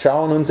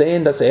schauen und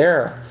sehen, dass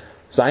er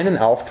seinen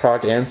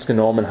Auftrag ernst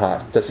genommen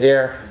hat, dass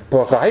er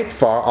bereit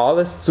war,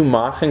 alles zu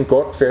machen,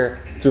 Gott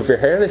zu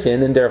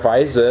verherrlichen in der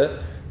Weise,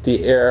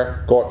 die er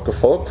Gott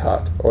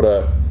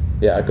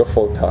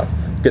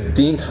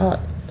gedient hat,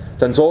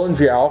 dann sollen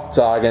wir auch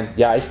sagen,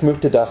 ja, ich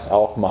möchte das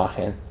auch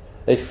machen.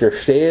 Ich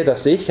verstehe,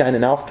 dass ich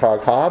einen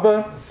Auftrag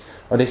habe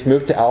und ich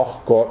möchte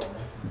auch Gott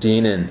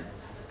dienen.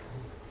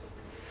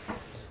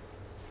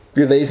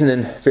 Wir lesen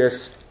in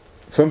Vers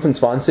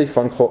 25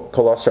 von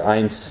Kolosser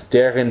 1.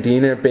 Deren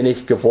Diener bin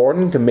ich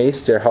geworden,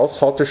 gemäß der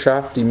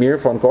Haushalterschaft, die mir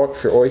von Gott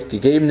für euch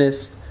gegeben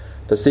ist,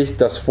 dass ich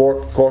das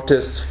Wort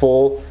Gottes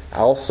voll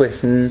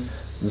ausrichten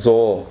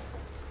soll.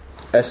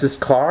 Es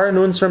ist klar in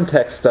unserem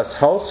Text,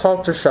 dass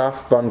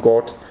Haushalterschaft von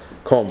Gott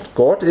kommt.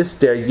 Gott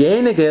ist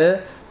derjenige,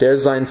 der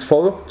sein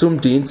Volk zum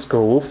Dienst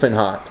gerufen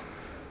hat.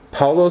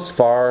 Paulus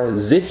war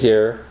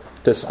sicher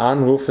des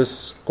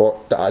Anrufes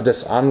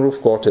Gottes.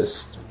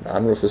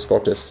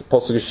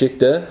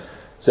 Apostelgeschichte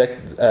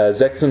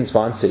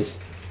 26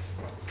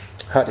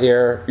 hat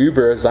er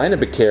über seine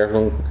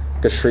Bekehrung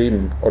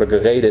geschrieben oder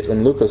geredet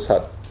und Lukas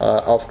hat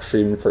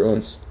aufgeschrieben für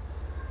uns.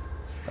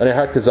 Und er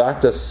hat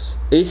gesagt, dass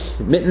ich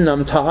mitten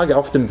am Tag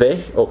auf dem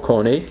Weg, o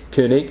König,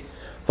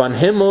 von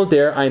Himmel,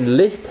 der ein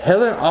Licht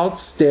heller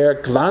als der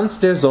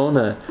Glanz der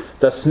Sonne,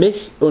 das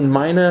mich und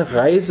meine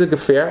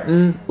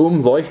Reisegefährten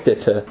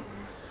umleuchtete.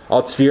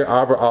 Als wir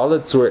aber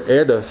alle zur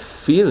Erde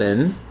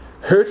fielen,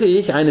 hörte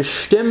ich eine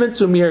Stimme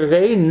zu mir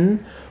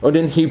reden und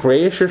in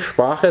hebräischer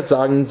Sprache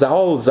sagen,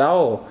 Saul,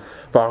 Saul,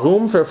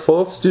 warum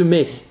verfolgst du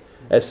mich?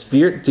 Es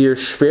wird dir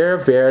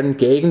schwer werden,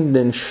 gegen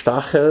den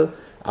Stachel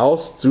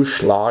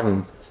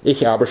auszuschlagen.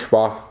 Ich aber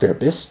sprach, wer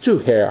bist du,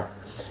 Herr?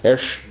 Er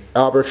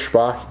aber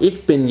sprach,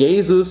 ich bin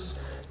Jesus,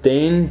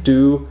 den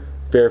du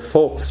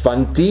verfolgst.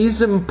 Von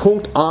diesem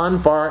Punkt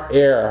an war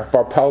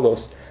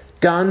Paulus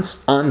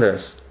ganz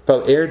anders,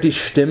 weil er die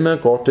Stimme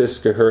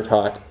Gottes gehört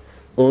hat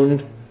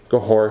und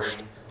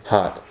gehorcht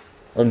hat.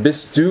 Und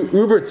bist du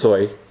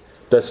überzeugt,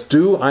 dass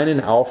du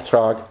einen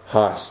Auftrag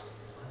hast?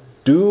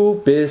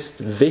 Du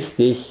bist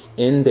wichtig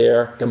in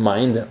der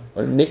Gemeinde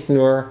und nicht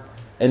nur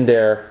in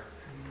der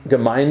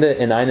Gemeinde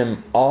in einem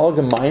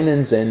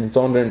allgemeinen Sinn,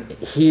 sondern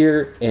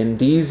hier in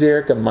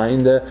dieser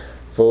Gemeinde,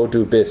 wo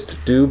du bist.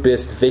 Du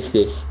bist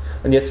wichtig.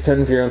 Und jetzt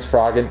können wir uns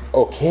fragen,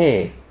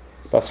 okay,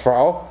 das war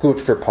auch gut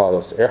für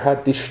Paulus. Er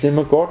hat die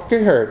Stimme Gott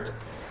gehört.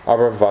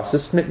 Aber was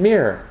ist mit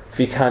mir?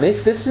 Wie kann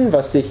ich wissen,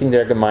 was ich in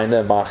der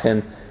Gemeinde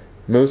machen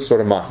muss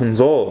oder machen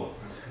soll?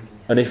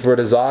 Und ich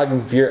würde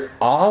sagen, wir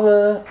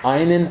alle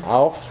einen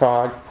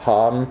Auftrag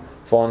haben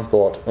von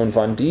Gott. Und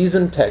von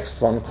diesem Text,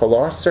 von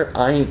Kolosser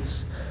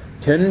 1,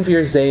 können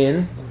wir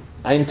sehen,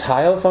 ein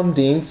Teil vom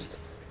Dienst,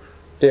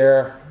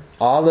 der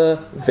alle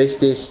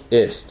wichtig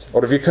ist.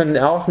 Oder wir können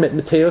auch mit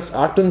Matthäus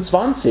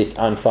 28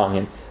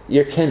 anfangen.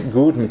 Ihr kennt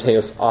gut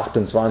Matthäus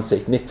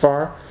 28, nicht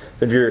wahr?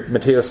 Wenn wir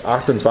Matthäus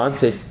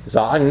 28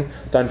 sagen,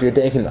 dann wir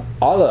denken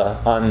alle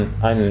an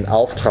einen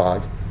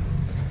Auftrag.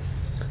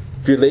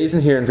 Wir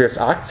lesen hier in Vers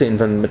 18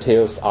 von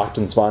Matthäus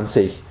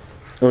 28.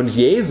 Und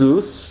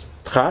Jesus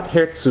trat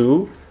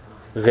herzu,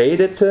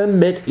 redete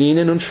mit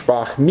ihnen und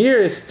sprach, mir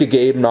ist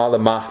gegeben alle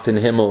Macht im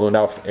Himmel und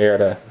auf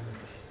Erde.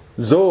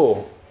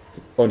 So,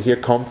 und hier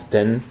kommt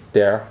denn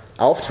der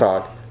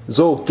Auftrag.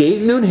 So,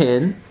 geht nun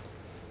hin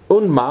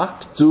und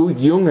macht zu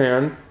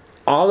Jüngern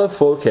alle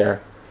Völker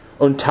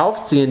und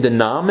tauft sie in den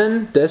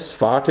Namen des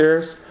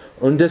Vaters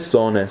und des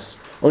Sohnes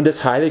und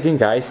des Heiligen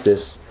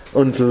Geistes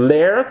und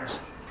lehrt,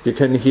 wir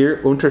können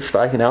hier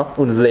unterstreichen auch,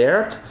 und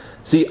lehrt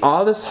sie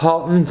alles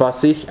halten,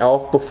 was ich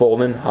auch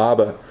befohlen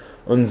habe.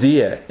 Und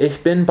siehe,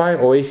 ich bin bei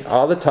euch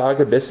alle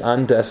Tage bis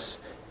an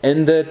das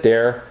Ende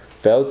der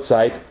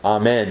Weltzeit.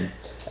 Amen.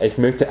 Ich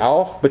möchte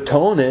auch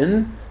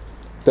betonen,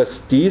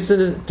 dass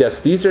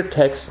dieser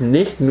Text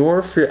nicht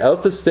nur für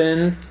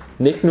Ältesten,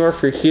 nicht nur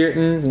für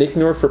Hirten, nicht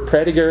nur für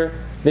Prediger,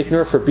 nicht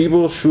nur für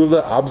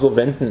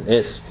Bibelschule-Absolventen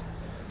ist.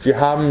 Wir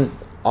haben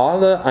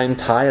alle einen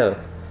Teil,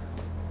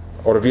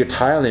 oder wir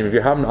teilnehmen,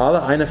 wir haben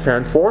alle eine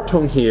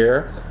Verantwortung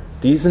hier,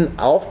 diesen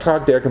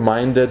Auftrag der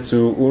Gemeinde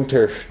zu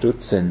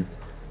unterstützen.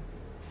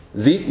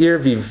 Seht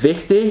ihr, wie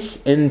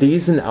wichtig in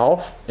diesem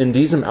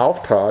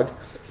Auftrag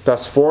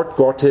das Wort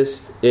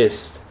Gottes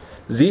ist?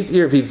 Seht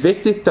ihr, wie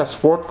wichtig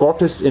das Wort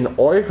Gottes in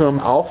eurem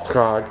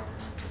Auftrag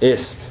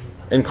ist?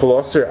 In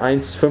Kolosser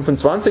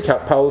 1,25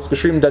 hat Paulus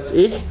geschrieben, dass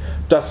ich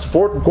das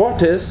Wort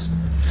Gottes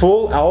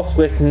voll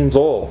ausrichten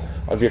soll.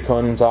 Und wir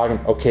können sagen,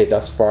 okay,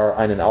 das war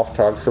ein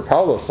Auftrag für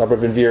Paulus.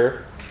 Aber wenn wir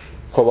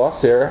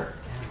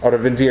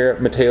wenn wir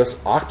Matthäus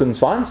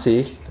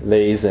 28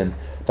 lesen,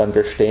 dann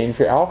verstehen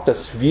wir auch,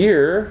 dass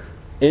wir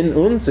in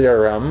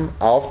unserem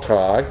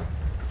Auftrag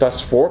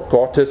das Wort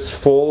Gottes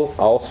voll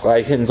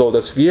ausreichen soll,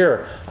 dass wir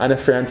eine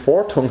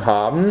Verantwortung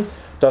haben,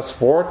 das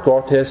Wort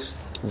Gottes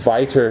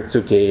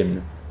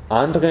weiterzugeben,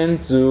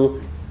 anderen zu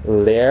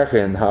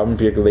lehren, haben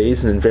wir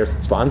gelesen in Vers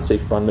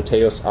 20 von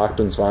Matthäus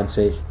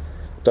 28,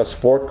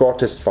 das Wort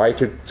Gottes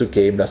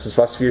weiterzugeben. Das ist,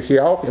 was wir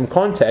hier auch im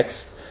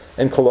Kontext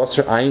in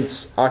Kolosser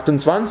 1,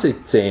 28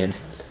 sehen.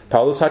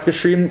 Paulus hat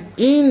geschrieben,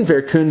 ihn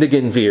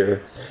verkündigen wir,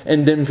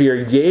 indem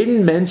wir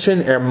jeden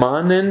Menschen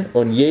ermahnen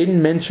und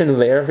jeden Menschen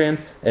lehren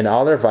in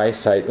aller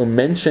Weisheit, um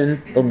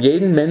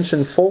jeden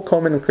Menschen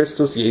vollkommen in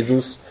Christus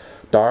Jesus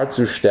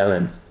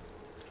darzustellen.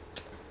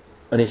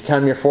 Und ich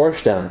kann mir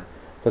vorstellen,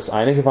 dass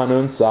einige von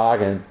uns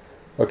sagen,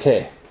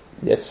 okay,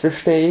 jetzt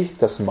verstehe ich,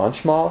 dass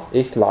manchmal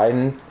ich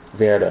leiden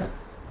werde.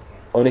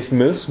 Und ich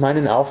muss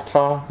meinen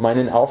Auftrag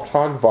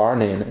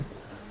wahrnehmen.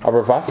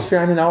 Aber was für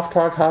einen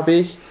Auftrag habe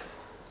ich?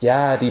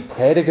 Ja, die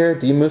Prediger,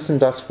 die müssen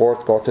das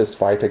Wort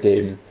Gottes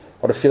weitergeben.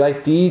 Oder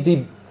vielleicht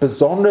die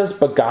besonders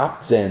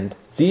begabt sind.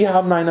 Sie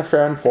haben eine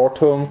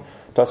Verantwortung,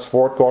 das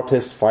Wort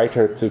Gottes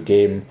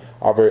weiterzugeben.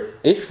 Aber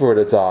ich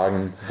würde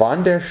sagen,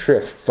 von der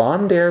Schrift,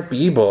 von der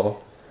Bibel,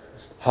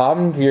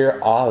 haben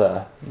wir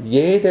alle,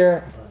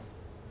 jeder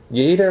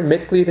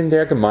Mitglied in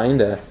der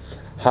Gemeinde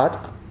hat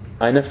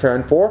eine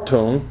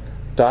Verantwortung,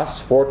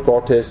 das Wort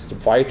Gottes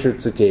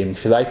weiterzugeben.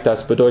 Vielleicht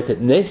das bedeutet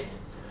nicht,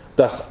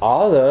 dass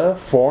alle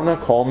vorne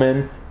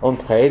kommen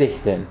und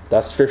predigten.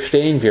 Das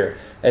verstehen wir.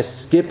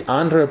 Es gibt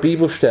andere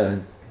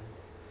Bibelstellen.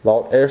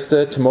 Laut 1.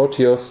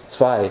 Timotheus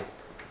 2.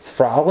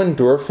 Frauen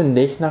dürfen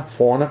nicht nach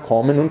vorne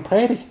kommen und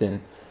predigten.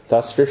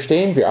 Das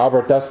verstehen wir.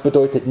 Aber das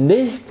bedeutet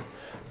nicht,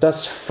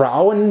 dass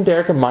Frauen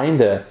der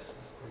Gemeinde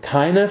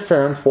keine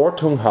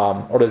Verantwortung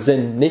haben oder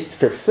sind nicht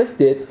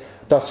verpflichtet,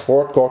 das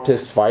Wort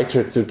Gottes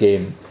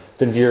weiterzugeben.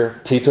 Wenn wir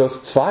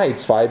Titus 2,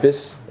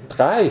 2-3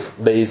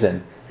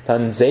 lesen,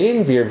 dann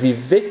sehen wir,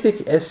 wie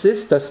wichtig es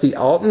ist, dass die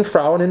alten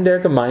Frauen in der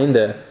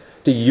Gemeinde,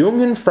 die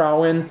jungen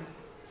Frauen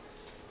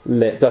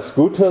das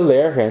Gute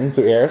lehren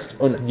zuerst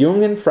und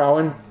jungen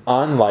Frauen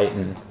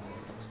anleiten.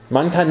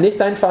 Man kann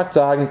nicht einfach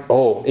sagen,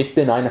 oh, ich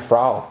bin eine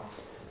Frau,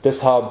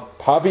 deshalb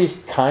habe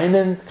ich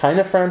keine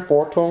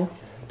Verantwortung,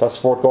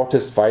 das Wort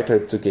Gottes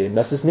weiterzugeben.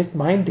 Das ist nicht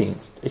mein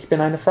Dienst. Ich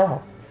bin eine Frau.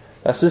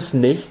 Das ist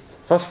nicht,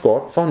 was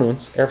Gott von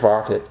uns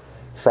erwartet.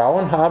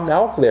 Frauen haben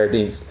auch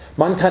Lehrdienst.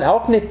 Man kann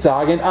auch nicht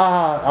sagen,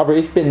 aber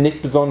ich bin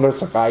nicht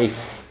besonders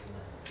reif.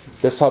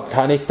 Deshalb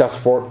kann ich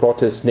das Wort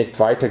Gottes nicht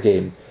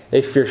weitergeben.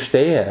 Ich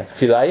verstehe,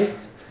 vielleicht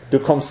du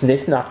kommst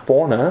nicht nach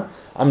vorne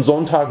am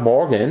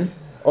Sonntagmorgen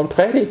und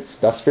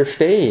predigst. Das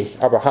verstehe ich.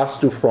 Aber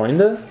hast du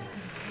Freunde?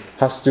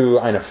 Hast du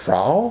eine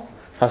Frau?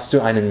 Hast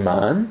du einen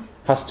Mann?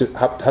 Hast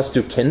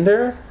du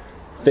Kinder?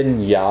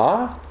 Wenn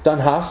ja,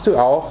 dann hast du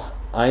auch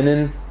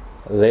einen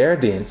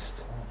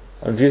Lehrdienst.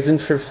 Und wir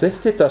sind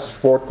verpflichtet,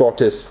 das Wort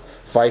Gottes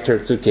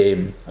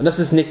weiterzugeben. Und das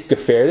ist nicht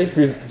gefährlich.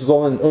 Wir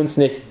sollen uns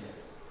nicht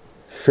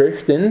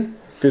fürchten.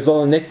 Wir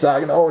sollen nicht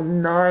sagen, oh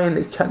nein,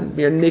 ich kann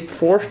mir nicht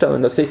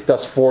vorstellen, dass ich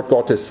das Wort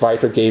Gottes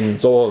weitergeben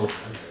soll.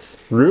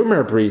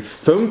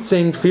 Römerbrief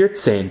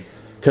 15,14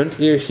 könnt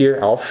ihr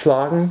hier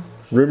aufschlagen.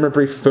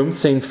 Römerbrief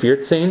 15,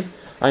 14.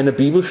 Eine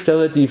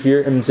Bibelstelle, die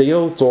wir im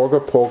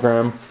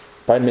Seelsorgerprogramm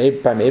beim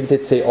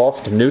EBTC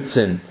oft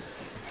nutzen.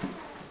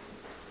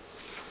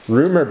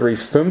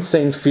 Römerbrief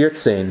 15,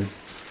 14.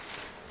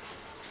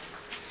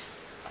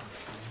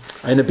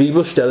 Eine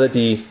Bibelstelle,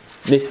 die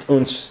nicht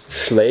uns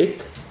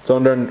schlägt,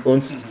 sondern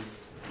uns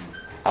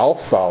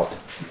aufbaut.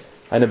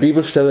 Eine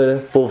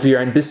Bibelstelle, wo wir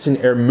ein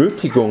bisschen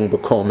Ermutigung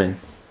bekommen.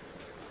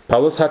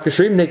 Paulus hat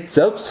geschrieben, nicht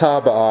selbst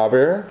habe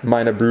aber,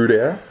 meine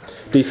Brüder,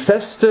 die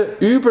feste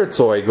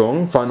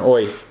Überzeugung von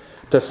euch,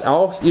 dass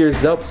auch ihr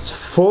selbst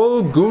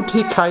voll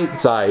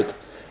Gütigkeit seid,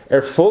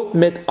 erfüllt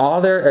mit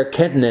aller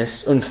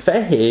Erkenntnis und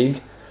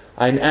fähig,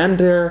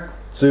 einander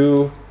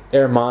zu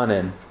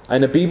ermahnen.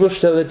 Eine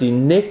Bibelstelle, die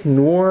nicht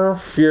nur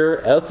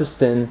für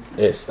Ältesten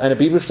ist. Eine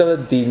Bibelstelle,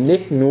 die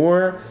nicht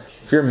nur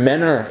für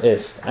Männer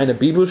ist. Eine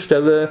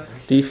Bibelstelle,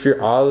 die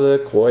für alle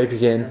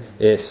Gläubigen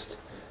ist.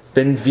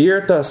 Wenn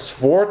wir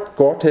das Wort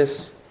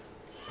Gottes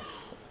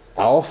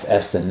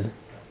aufessen,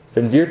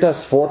 wenn wir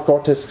das Wort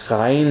Gottes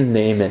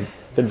reinnehmen,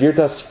 wenn wir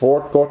das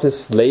Wort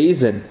Gottes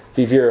lesen,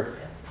 wie wir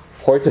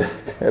heute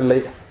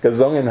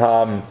gesungen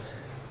haben,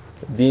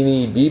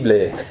 Dini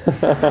Bibel,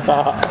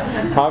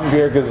 haben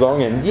wir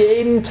gesungen.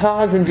 Jeden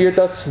Tag, wenn wir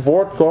das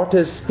Wort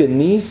Gottes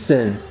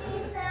genießen,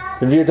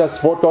 wenn wir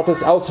das Wort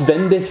Gottes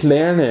auswendig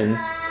lernen,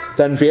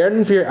 dann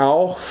werden wir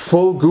auch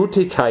voll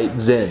Gütigkeit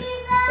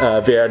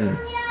werden.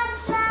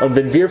 Und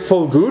wenn wir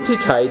voll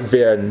Gütigkeit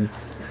werden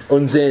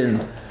und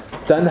sind,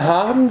 dann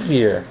haben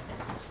wir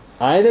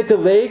eine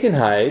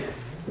Gelegenheit,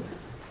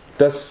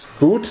 das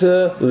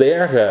gute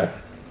Lehre,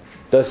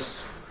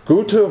 das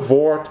gute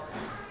Wort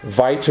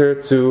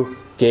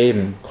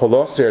weiterzugeben.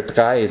 Kolosser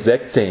 3,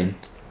 16.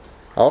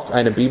 Auch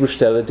eine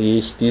Bibelstelle, die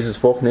ich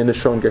dieses Wochenende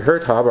schon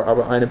gehört habe,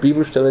 aber eine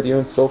Bibelstelle, die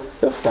uns so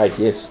hilfreich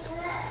ist.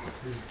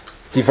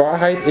 Die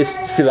Wahrheit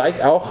ist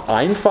vielleicht auch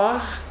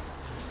einfach,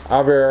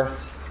 aber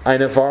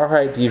eine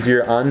Wahrheit, die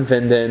wir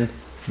anwenden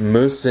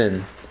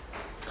müssen.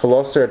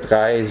 Kolosser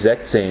 3,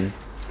 16.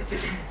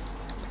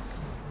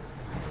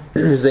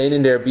 Wir sehen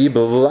in der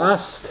Bibel,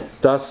 lasst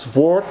das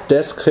Wort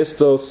des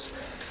Christus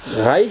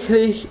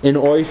reichlich in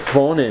euch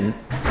wohnen,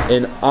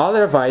 in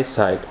aller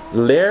Weisheit,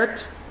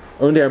 lehrt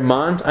und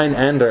ermahnt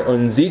einander.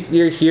 Und seht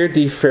ihr hier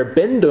die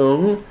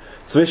Verbindung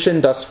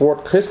zwischen das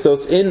Wort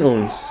Christus in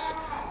uns,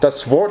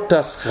 das Wort,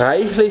 das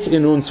reichlich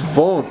in uns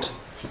wohnt,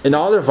 in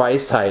aller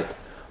Weisheit.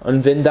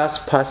 Und wenn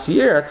das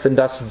passiert, wenn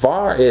das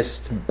wahr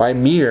ist bei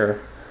mir,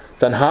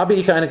 dann habe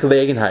ich eine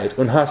Gelegenheit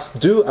und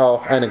hast du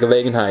auch eine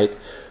Gelegenheit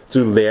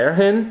zu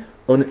lehren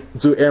und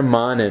zu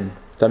ermahnen.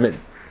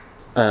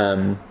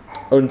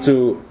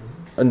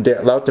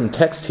 Laut dem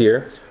Text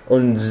hier,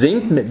 und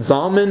singt mit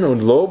Psalmen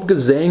und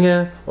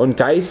Lobgesänge und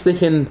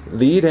geistlichen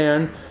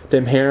Liedern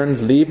dem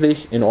Herrn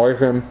lieblich in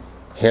eurem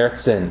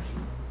Herzen.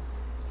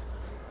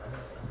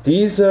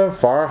 Diese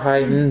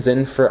Wahrheiten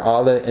sind für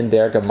alle in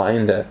der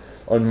Gemeinde.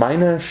 Und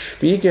meine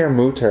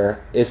Schwiegermutter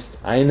ist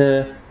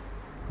eine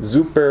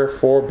super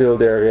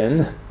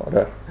Vorbilderin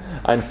oder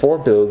ein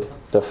Vorbild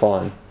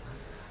davon.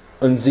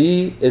 Und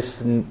sie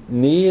ist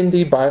nie in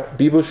die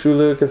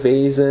Bibelschule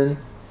gewesen.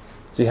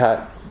 Sie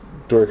hat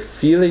durch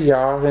viele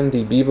Jahre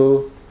die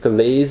Bibel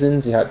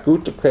gelesen. Sie hat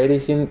gute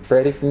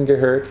Predigten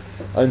gehört.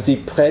 Und sie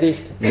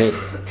predigt nicht.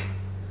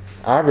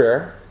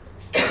 Aber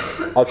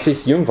als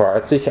ich jung war,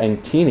 als ich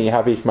ein Teenie,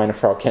 habe ich meine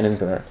Frau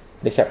kennengelernt.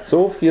 Ich habe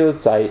so viel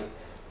Zeit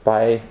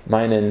bei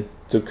meinen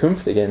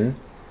zukünftigen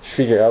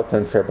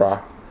Schwiegereltern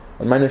verbracht.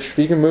 Und meine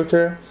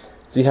Schwiegermutter,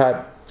 sie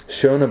hat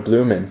schöne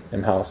Blumen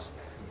im Haus.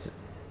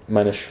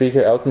 Meine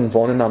Schwiegereltern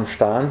wohnen am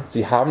Strand,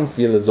 sie haben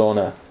viele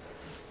Sonne.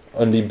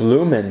 Und die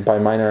Blumen bei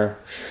meiner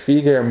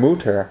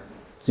Schwiegermutter,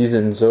 sie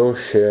sind so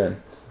schön.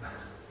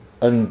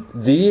 Und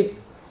sie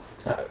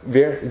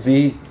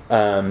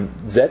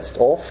setzt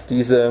oft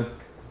diese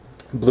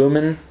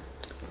Blumen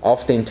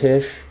auf den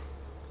Tisch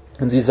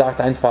und sie sagt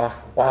einfach,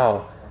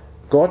 wow,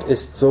 Gott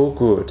ist so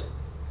gut.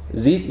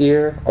 Seht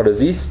ihr oder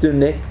siehst du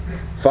nicht,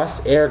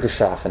 was er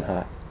geschaffen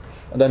hat?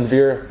 Und dann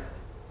wir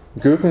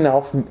gucken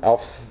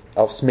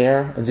aufs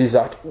Meer und sie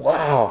sagt,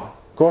 wow,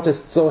 Gott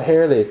ist so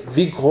herrlich.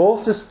 Wie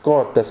groß ist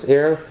Gott, dass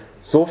er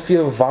so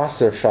viel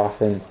Wasser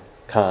schaffen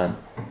kann?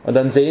 Und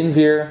dann sehen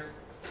wir,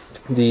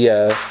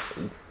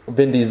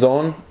 wenn die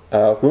Sonne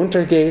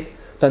runtergeht,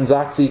 dann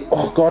sagt sie,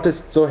 oh, Gott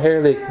ist so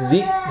herrlich.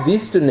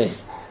 Siehst du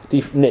nicht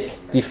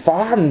die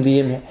Farben, die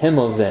im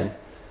Himmel sind?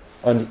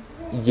 Und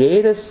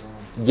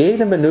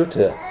jede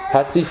Minute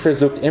hat sie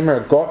versucht,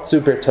 immer Gott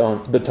zu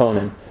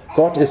betonen.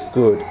 Gott ist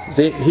gut.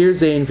 Hier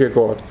sehen wir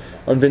Gott.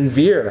 Und wenn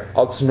wir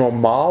als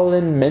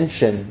normalen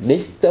Menschen,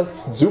 nicht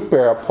als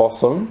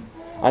Superaposteln,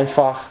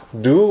 einfach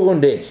du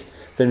und ich,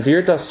 wenn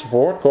wir das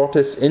Wort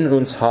Gottes in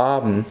uns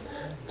haben,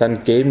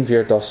 dann geben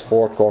wir das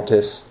Wort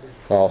Gottes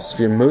raus.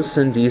 Wir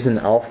müssen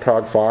diesen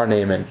Auftrag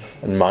wahrnehmen.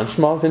 Und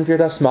manchmal, wenn wir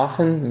das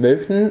machen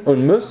möchten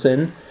und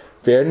müssen,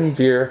 werden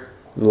wir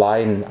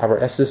leiden. Aber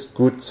es ist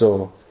gut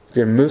so.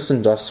 Wir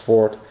müssen das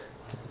Wort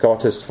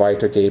Gottes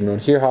weitergeben. Und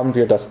hier haben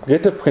wir das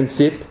dritte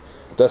Prinzip,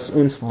 das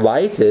uns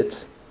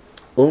leitet,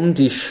 um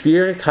die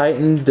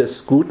Schwierigkeiten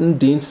des guten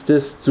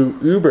Dienstes zu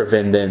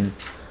überwinden.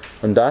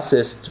 Und das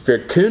ist,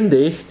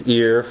 verkündigt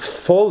ihr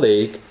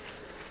völlig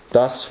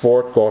das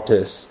Wort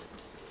Gottes.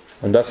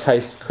 Und das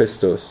heißt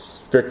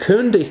Christus.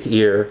 Verkündigt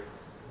ihr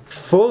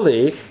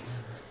völlig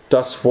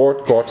das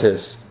Wort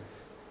Gottes.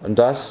 Und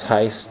das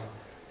heißt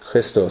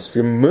Christus.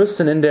 Wir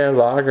müssen in der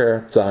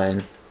Lage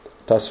sein,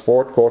 das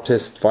Wort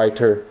Gottes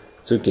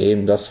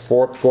weiterzugeben, das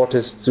Wort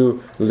Gottes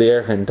zu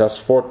lehren,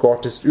 das Wort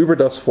Gottes, über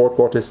das Wort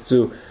Gottes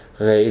zu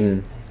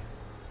reden.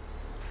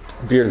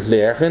 Wir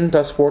lehren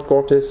das Wort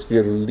Gottes,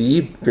 wir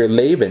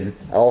leben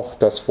auch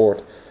das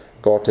Wort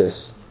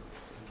Gottes.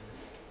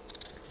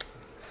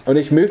 Und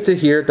ich möchte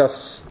hier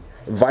das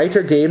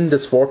Weitergeben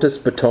des Wortes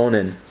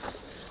betonen.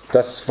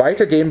 Das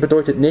Weitergeben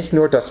bedeutet nicht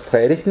nur das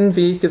Predigen,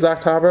 wie ich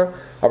gesagt habe,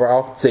 aber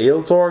auch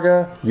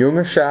Seelsorge,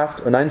 Jüngerschaft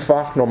und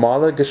einfach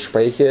normale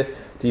Gespräche,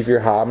 die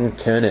wir haben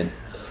können.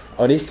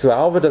 Und ich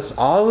glaube, dass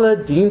alle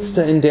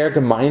Dienste in der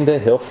Gemeinde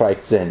hilfreich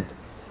sind.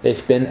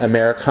 Ich bin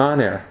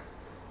Amerikaner.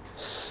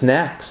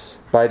 Snacks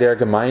bei der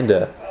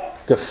Gemeinde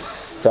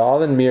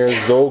gefallen mir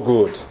so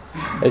gut.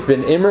 Ich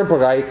bin immer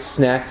bereit,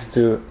 Snacks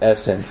zu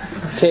essen.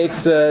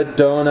 Kekse,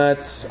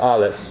 Donuts,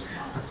 alles.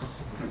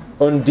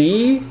 Und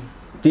die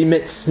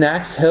mit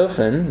Snacks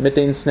helfen,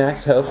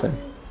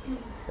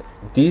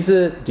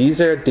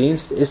 dieser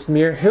Dienst ist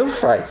mir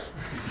hilfreich.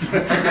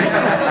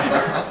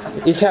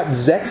 Ich habe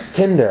 6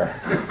 Kinder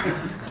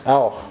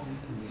auch.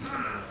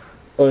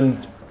 Und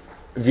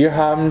wir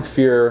haben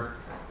für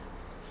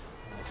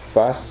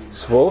fast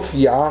 12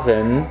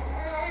 Jahre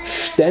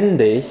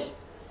ständig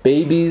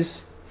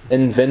Babys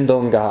in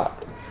Windeln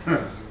gehabt.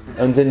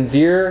 Und wenn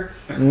wir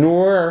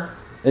nur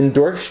im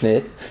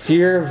Durchschnitt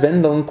 4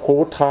 Windeln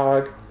pro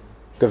Tag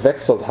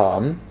gewechselt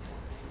haben,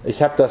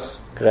 ich habe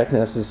das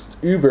gerechnet, das ist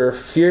über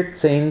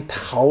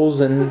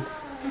 14.000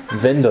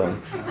 Windeln.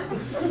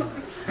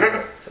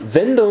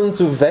 Windeln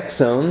zu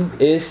wechseln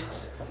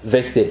ist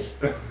wichtig.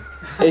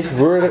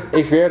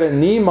 Ich werde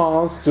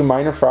niemals zu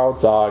meiner Frau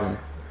sagen,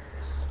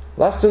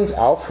 lasst uns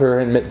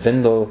aufhören mit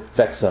Windel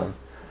wechseln.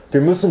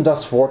 Wir müssen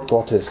das Wort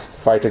Gottes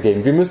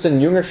weitergeben. Wir müssen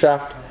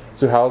Jüngerschaft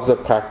zu Hause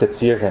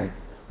praktizieren.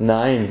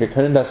 Nein, wir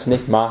können das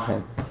nicht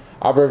machen.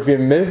 Aber wir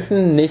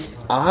möchten nicht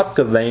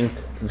abgelenkt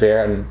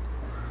werden.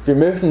 Wir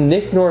möchten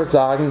nicht nur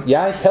sagen,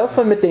 ja, ich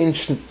helfe mit den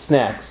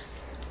Snacks.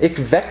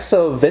 Ich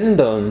wechsle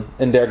Windeln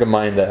in der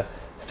Gemeinde.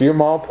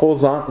 4-mal pro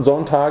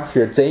Sonntag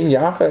für 10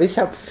 Jahre. Ich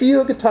habe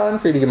viel getan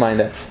für die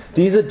Gemeinde.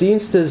 Diese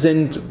Dienste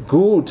sind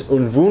gut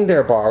und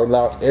wunderbar. Und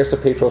laut 1.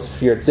 Petrus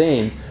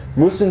 4,10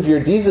 müssen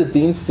wir diese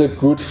Dienste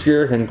gut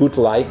führen, gut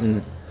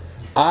leiten.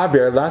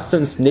 Aber lasst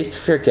uns nicht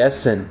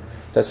vergessen,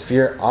 dass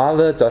wir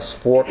alle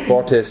das Wort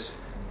Gottes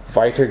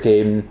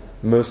weitergeben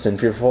müssen.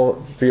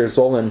 Wir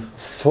sollen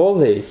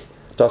völlig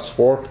das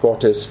Wort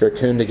Gottes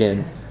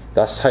verkündigen.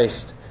 Das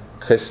heißt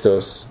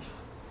Christus.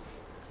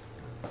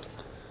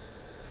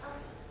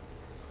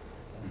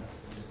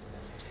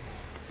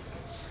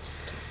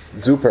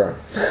 Super.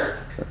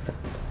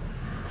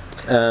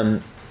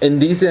 In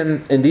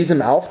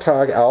diesem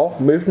Auftrag auch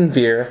möchten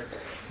wir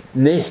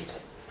nicht,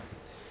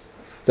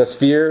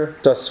 dass wir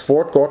das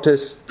Wort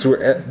Gottes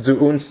zu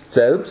uns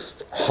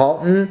selbst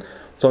halten,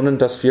 sondern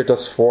dass wir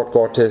das Wort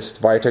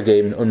Gottes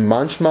weitergeben. Und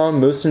manchmal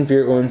müssen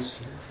wir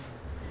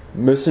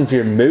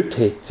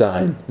mutig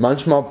sein.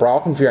 Manchmal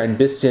brauchen wir ein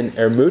bisschen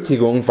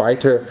Ermutigung,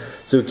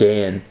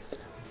 weiterzugehen.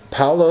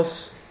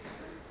 Paulus,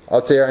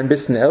 als er ein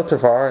bisschen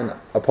älter war, in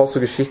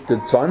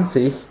Apostelgeschichte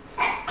 20,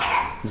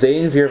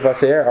 sehen wir,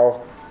 was er auch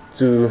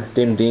zu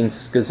dem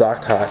Dienst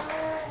gesagt hat.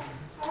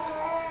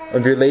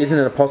 Und wir lesen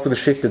in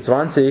Apostelgeschichte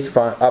 20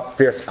 ab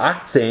Vers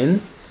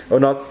 18,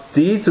 und als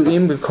sie zu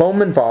ihm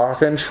gekommen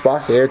waren,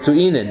 sprach er zu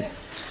ihnen: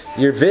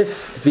 Ihr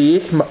wisst,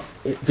 wie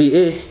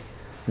ich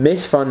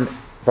mich vom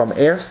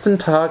ersten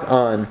Tag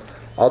an,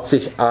 als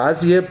ich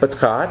Asien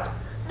betrat,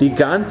 die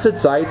ganze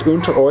Zeit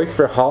unter euch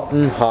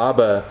verhalten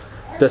habe,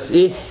 dass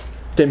ich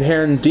dem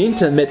Herrn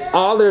diente mit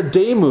aller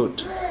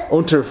Demut,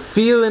 unter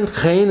vielen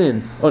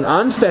Tränen und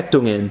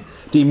Anfechtungen,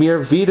 die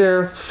mir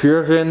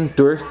widerführen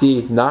durch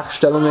die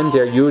Nachstellungen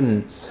der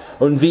Juden.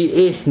 Und wie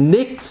ich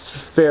nichts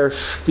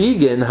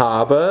verschwiegen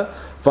habe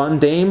von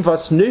dem,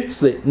 was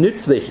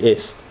nützlich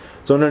ist,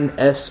 sondern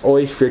es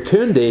euch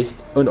verkündigt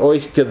und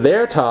euch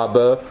gelehrt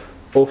habe,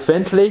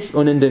 öffentlich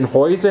und in den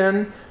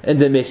Häusern,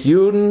 indem ich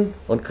Juden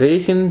und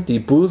Griechen die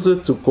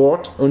Buße zu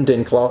Gott und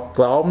den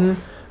Glauben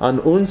an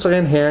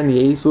unseren Herrn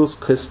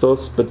Jesus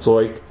Christus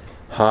bezeugt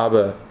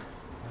habe.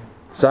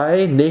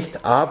 Sei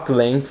nicht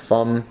abgelenkt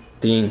vom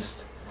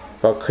Dienst,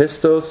 weil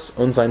Christus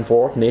und sein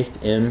Wort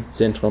nicht im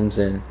Zentrum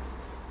sind.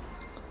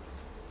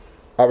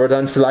 Aber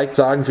dann vielleicht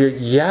sagen wir,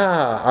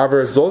 ja,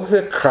 aber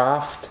solche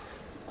Kraft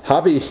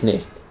habe ich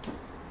nicht.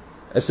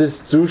 Es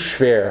ist zu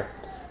schwer.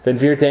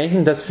 Wenn wir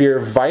denken, dass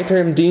wir weiter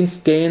im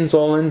Dienst gehen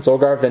sollen,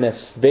 sogar wenn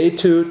es weh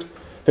tut,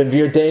 wenn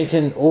wir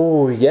denken,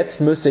 oh,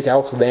 jetzt muss ich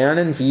auch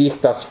lernen, wie ich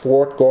das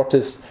Wort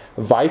Gottes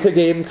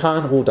weitergeben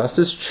kann, oh, das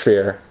ist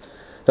schwer.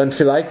 Dann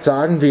vielleicht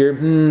sagen wir,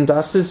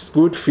 das ist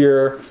gut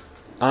für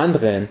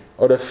anderen.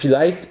 Oder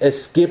vielleicht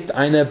es gibt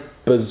eine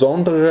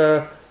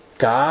besondere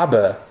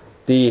Gabe,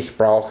 die ich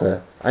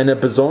brauche. Eine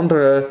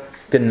besondere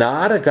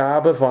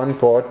Gnadegabe von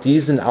Gott,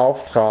 diesen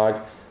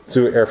Auftrag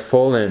zu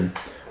erfüllen.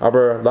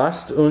 Aber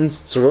lasst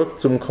uns zurück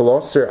zum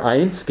Kolosser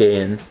 1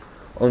 gehen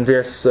und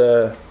Vers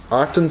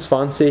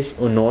 28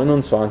 und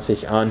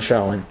 29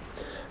 anschauen.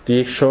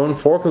 Wie ich schon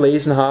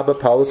vorgelesen habe,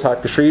 Paulus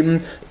hat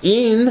geschrieben,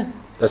 ihn,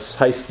 das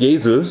heißt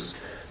Jesus,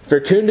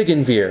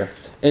 verkündigen wir,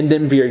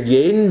 indem wir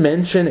jeden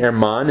Menschen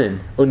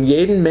ermahnen und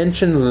jeden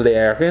Menschen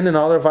lehren in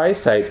aller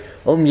Weisheit,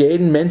 um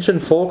jeden Menschen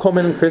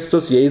vollkommen in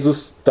Christus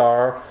Jesus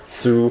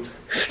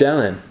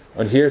darzustellen.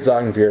 Und hier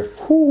sagen wir,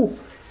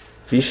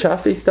 wie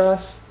schaffe ich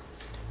das?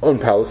 Und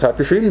Paulus hat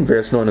geschrieben,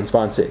 Vers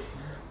 29,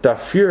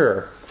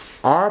 dafür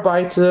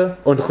arbeite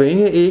und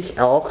ringe ich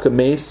auch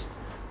gemäß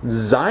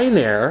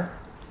seiner,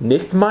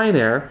 nicht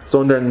meiner,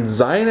 sondern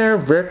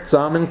seiner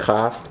wirksamen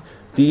Kraft,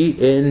 die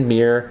in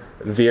mir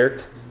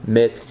wirkt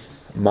mit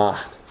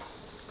Macht.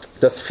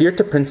 Das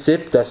vierte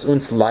Prinzip, das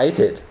uns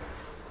leitet,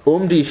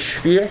 um die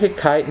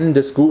Schwierigkeiten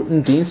des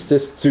guten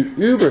Dienstes zu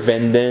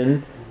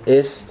überwinden,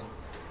 ist,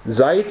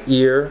 seid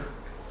ihr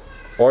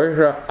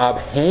eurer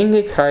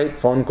Abhängigkeit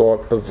von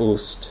Gott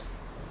bewusst.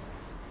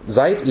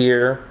 Seid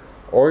ihr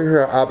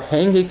eurer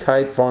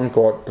Abhängigkeit von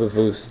Gott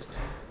bewusst.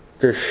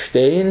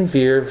 Verstehen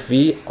wir,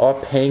 wie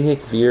abhängig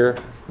wir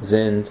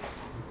sind.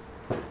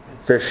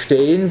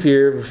 Verstehen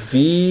wir,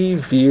 wie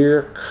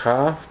wir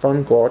Kraft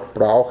von Gott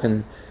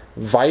brauchen,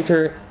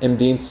 weiter im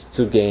Dienst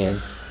zu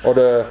gehen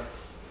oder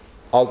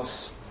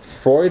als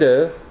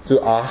Freude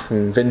zu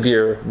achten, wenn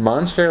wir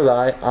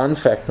mancherlei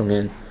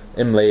Anfechtungen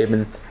im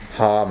Leben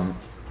haben.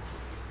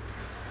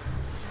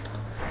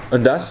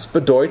 Und das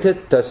bedeutet,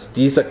 dass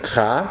diese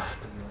Kraft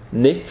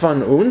nicht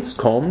von uns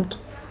kommt,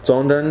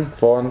 sondern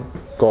von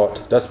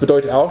Gott. Das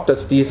bedeutet auch,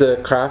 dass diese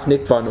Kraft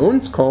nicht von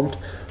uns kommt,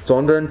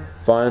 sondern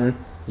von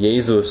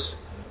Jesus.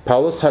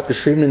 Paulus hat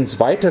geschrieben in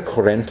 2.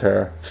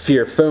 Korinther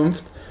 4,5,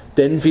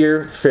 denn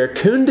wir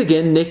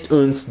verkündigen nicht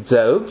uns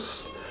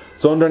selbst,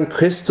 sondern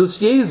Christus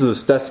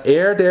Jesus, dass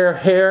er der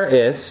Herr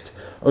ist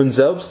und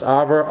selbst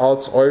aber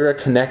als eure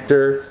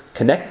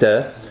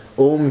Knechte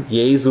um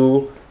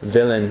Jesu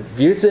willen.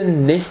 Wir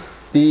sind nicht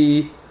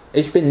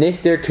ich bin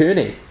nicht der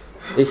König.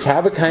 Ich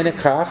habe keine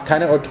Kraft,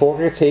 keine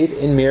Autorität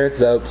in mir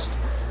selbst.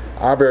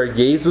 Aber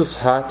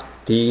Jesus hat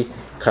die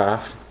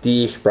Kraft,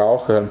 die ich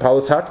brauche. Und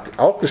Paulus hat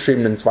auch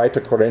geschrieben in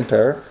 2.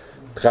 Korinther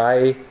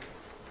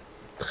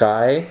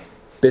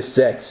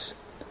 3:3-6.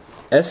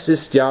 Es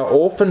ist ja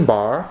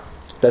offenbar,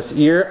 dass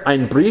ihr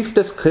ein Brief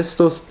des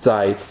Christus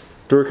seid,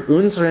 durch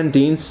unseren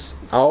Dienst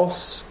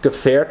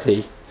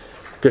ausgefertigt,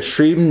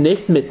 geschrieben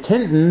nicht mit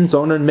Tinten,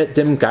 sondern mit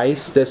dem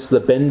Geist des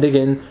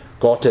lebendigen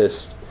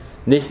Gottes,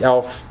 nicht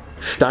auf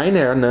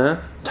steinerne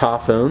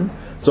Tafeln,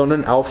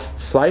 sondern auf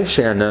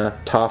fleischerne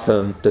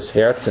Tafeln des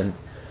Herzens.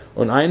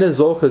 Und eine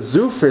solche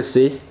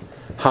Zuversicht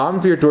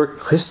haben wir durch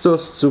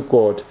Christus zu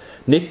Gott,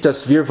 nicht,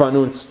 dass wir von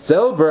uns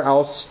selber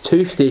aus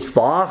tüchtig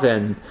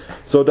waren,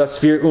 so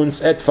dass wir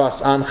uns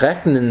etwas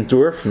anrechnen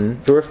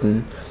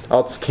dürften,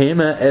 als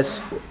käme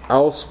es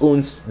aus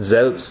uns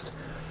selbst,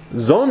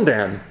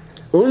 sondern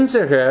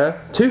unsere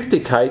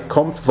Tüchtigkeit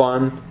kommt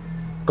von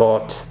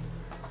Gott,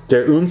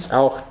 der uns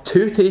auch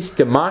tüchtig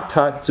gemacht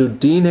hat zu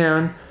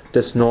Dienern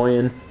des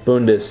neuen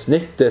Bundes,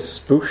 nicht des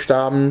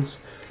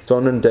Buchstabens,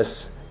 sondern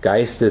des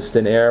Geistes,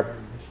 denn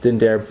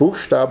der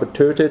Buchstabe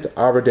tötet,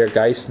 aber der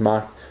Geist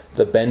macht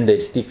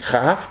lebendig. Die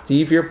Kraft,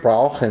 die wir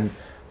brauchen,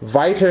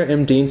 weiter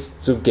im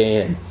Dienst zu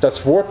gehen,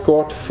 das Wort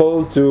Gott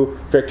voll zu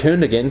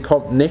verkündigen,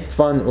 kommt nicht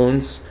von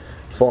uns,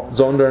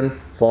 sondern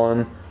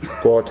von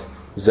Gott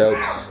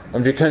selbst.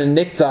 Und wir können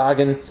nicht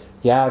sagen,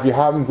 ja, wir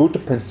haben gute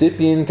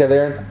Prinzipien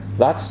gelernt,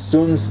 lasst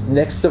uns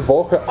nächste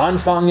Woche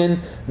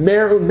anfangen,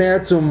 mehr und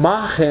mehr zu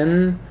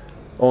machen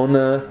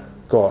ohne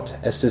Gott.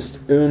 Es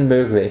ist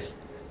unmöglich.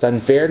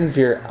 Dann werden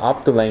wir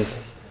abgelenkt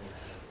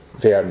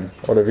werden.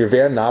 Oder wir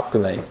werden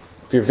abgelenkt.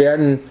 Wir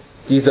werden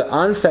diese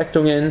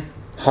Anfechtungen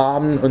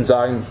haben und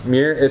sagen,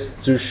 mir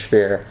ist zu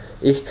schwer.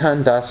 Ich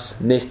kann das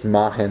nicht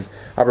machen.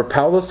 Aber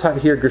Paulus hat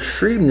hier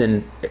geschrieben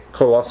in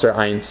Kolosser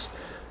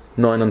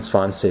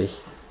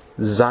 1:29,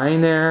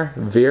 seine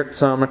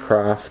wirksame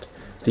Kraft,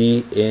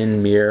 die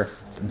in mir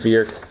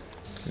wirkt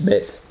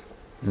mit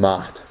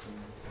Macht.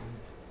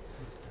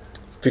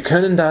 Wir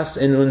können das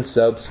in uns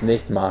selbst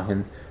nicht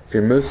machen.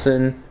 Wir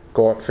müssen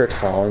Gott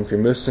vertrauen, wir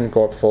müssen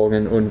Gott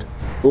folgen und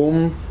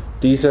um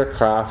diese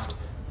Kraft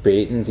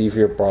beten, die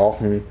wir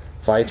brauchen,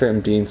 weiter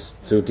im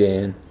Dienst zu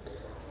gehen.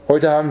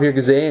 Heute haben wir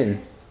gesehen,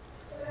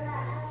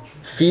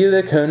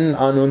 viele können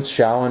an uns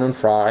schauen und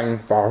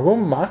fragen,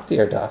 warum macht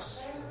ihr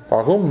das?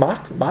 Warum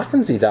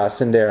machen Sie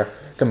das in der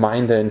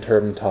Gemeinde in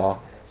Turbental,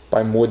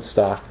 beim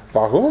Woodstock?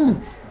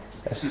 Warum?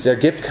 Es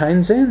ergibt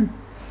keinen Sinn.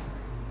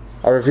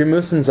 Aber wir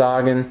müssen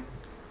sagen,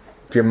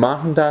 wir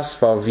machen das,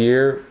 weil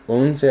wir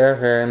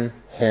unseren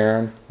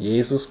Herrn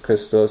Jesus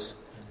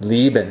Christus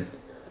lieben.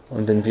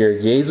 Und wenn wir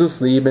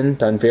Jesus lieben,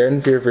 dann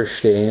werden wir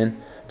verstehen,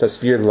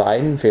 dass wir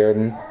leiden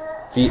werden,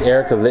 wie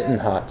er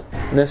gelitten hat.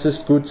 Und es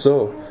ist gut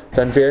so.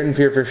 Dann werden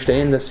wir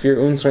verstehen, dass wir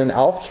unseren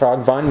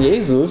Auftrag von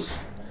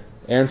Jesus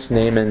ernst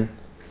nehmen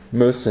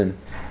müssen,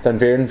 dann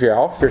werden wir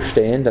auch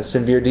verstehen, dass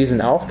wenn wir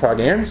diesen Auftrag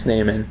ernst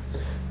nehmen,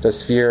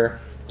 dass wir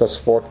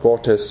das Wort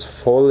Gottes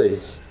völlig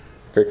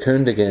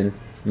verkündigen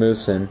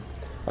müssen.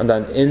 Und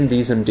dann in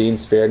diesem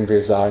Dienst werden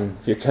wir sagen,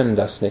 wir können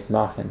das nicht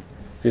machen.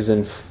 Wir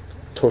sind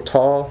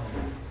total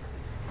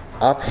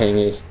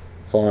abhängig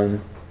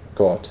von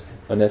Gott.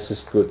 Und es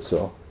ist gut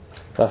so.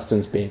 Lasst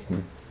uns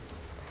beten.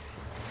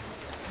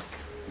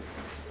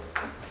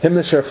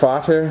 Himmlischer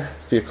Vater,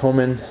 wir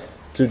kommen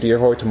zu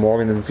dir heute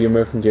Morgen und wir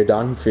möchten dir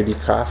danken für die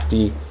Kraft,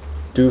 die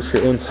du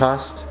für uns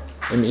hast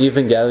im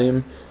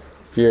Evangelium.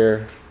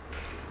 Wir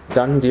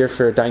danken dir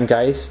für deinen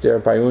Geist, der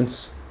bei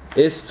uns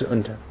ist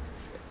und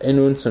in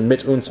uns und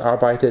mit uns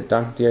arbeitet.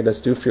 Danke dir,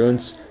 dass du für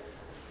uns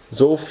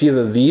so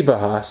viele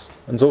Liebe hast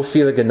und so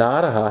viele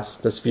Gnade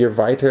hast, dass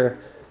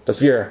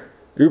wir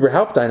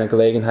überhaupt eine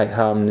Gelegenheit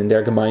haben, in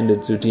der Gemeinde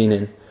zu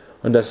dienen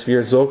und dass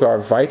wir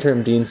sogar weiter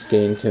im Dienst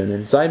gehen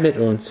können. Sei mit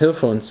uns,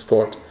 hilf uns,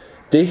 Gott,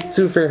 dich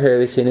zu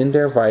verherrlichen in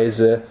der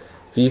Weise,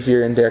 wie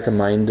wir in der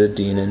Gemeinde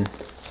dienen.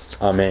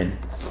 Amen.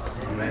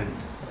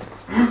 Amen.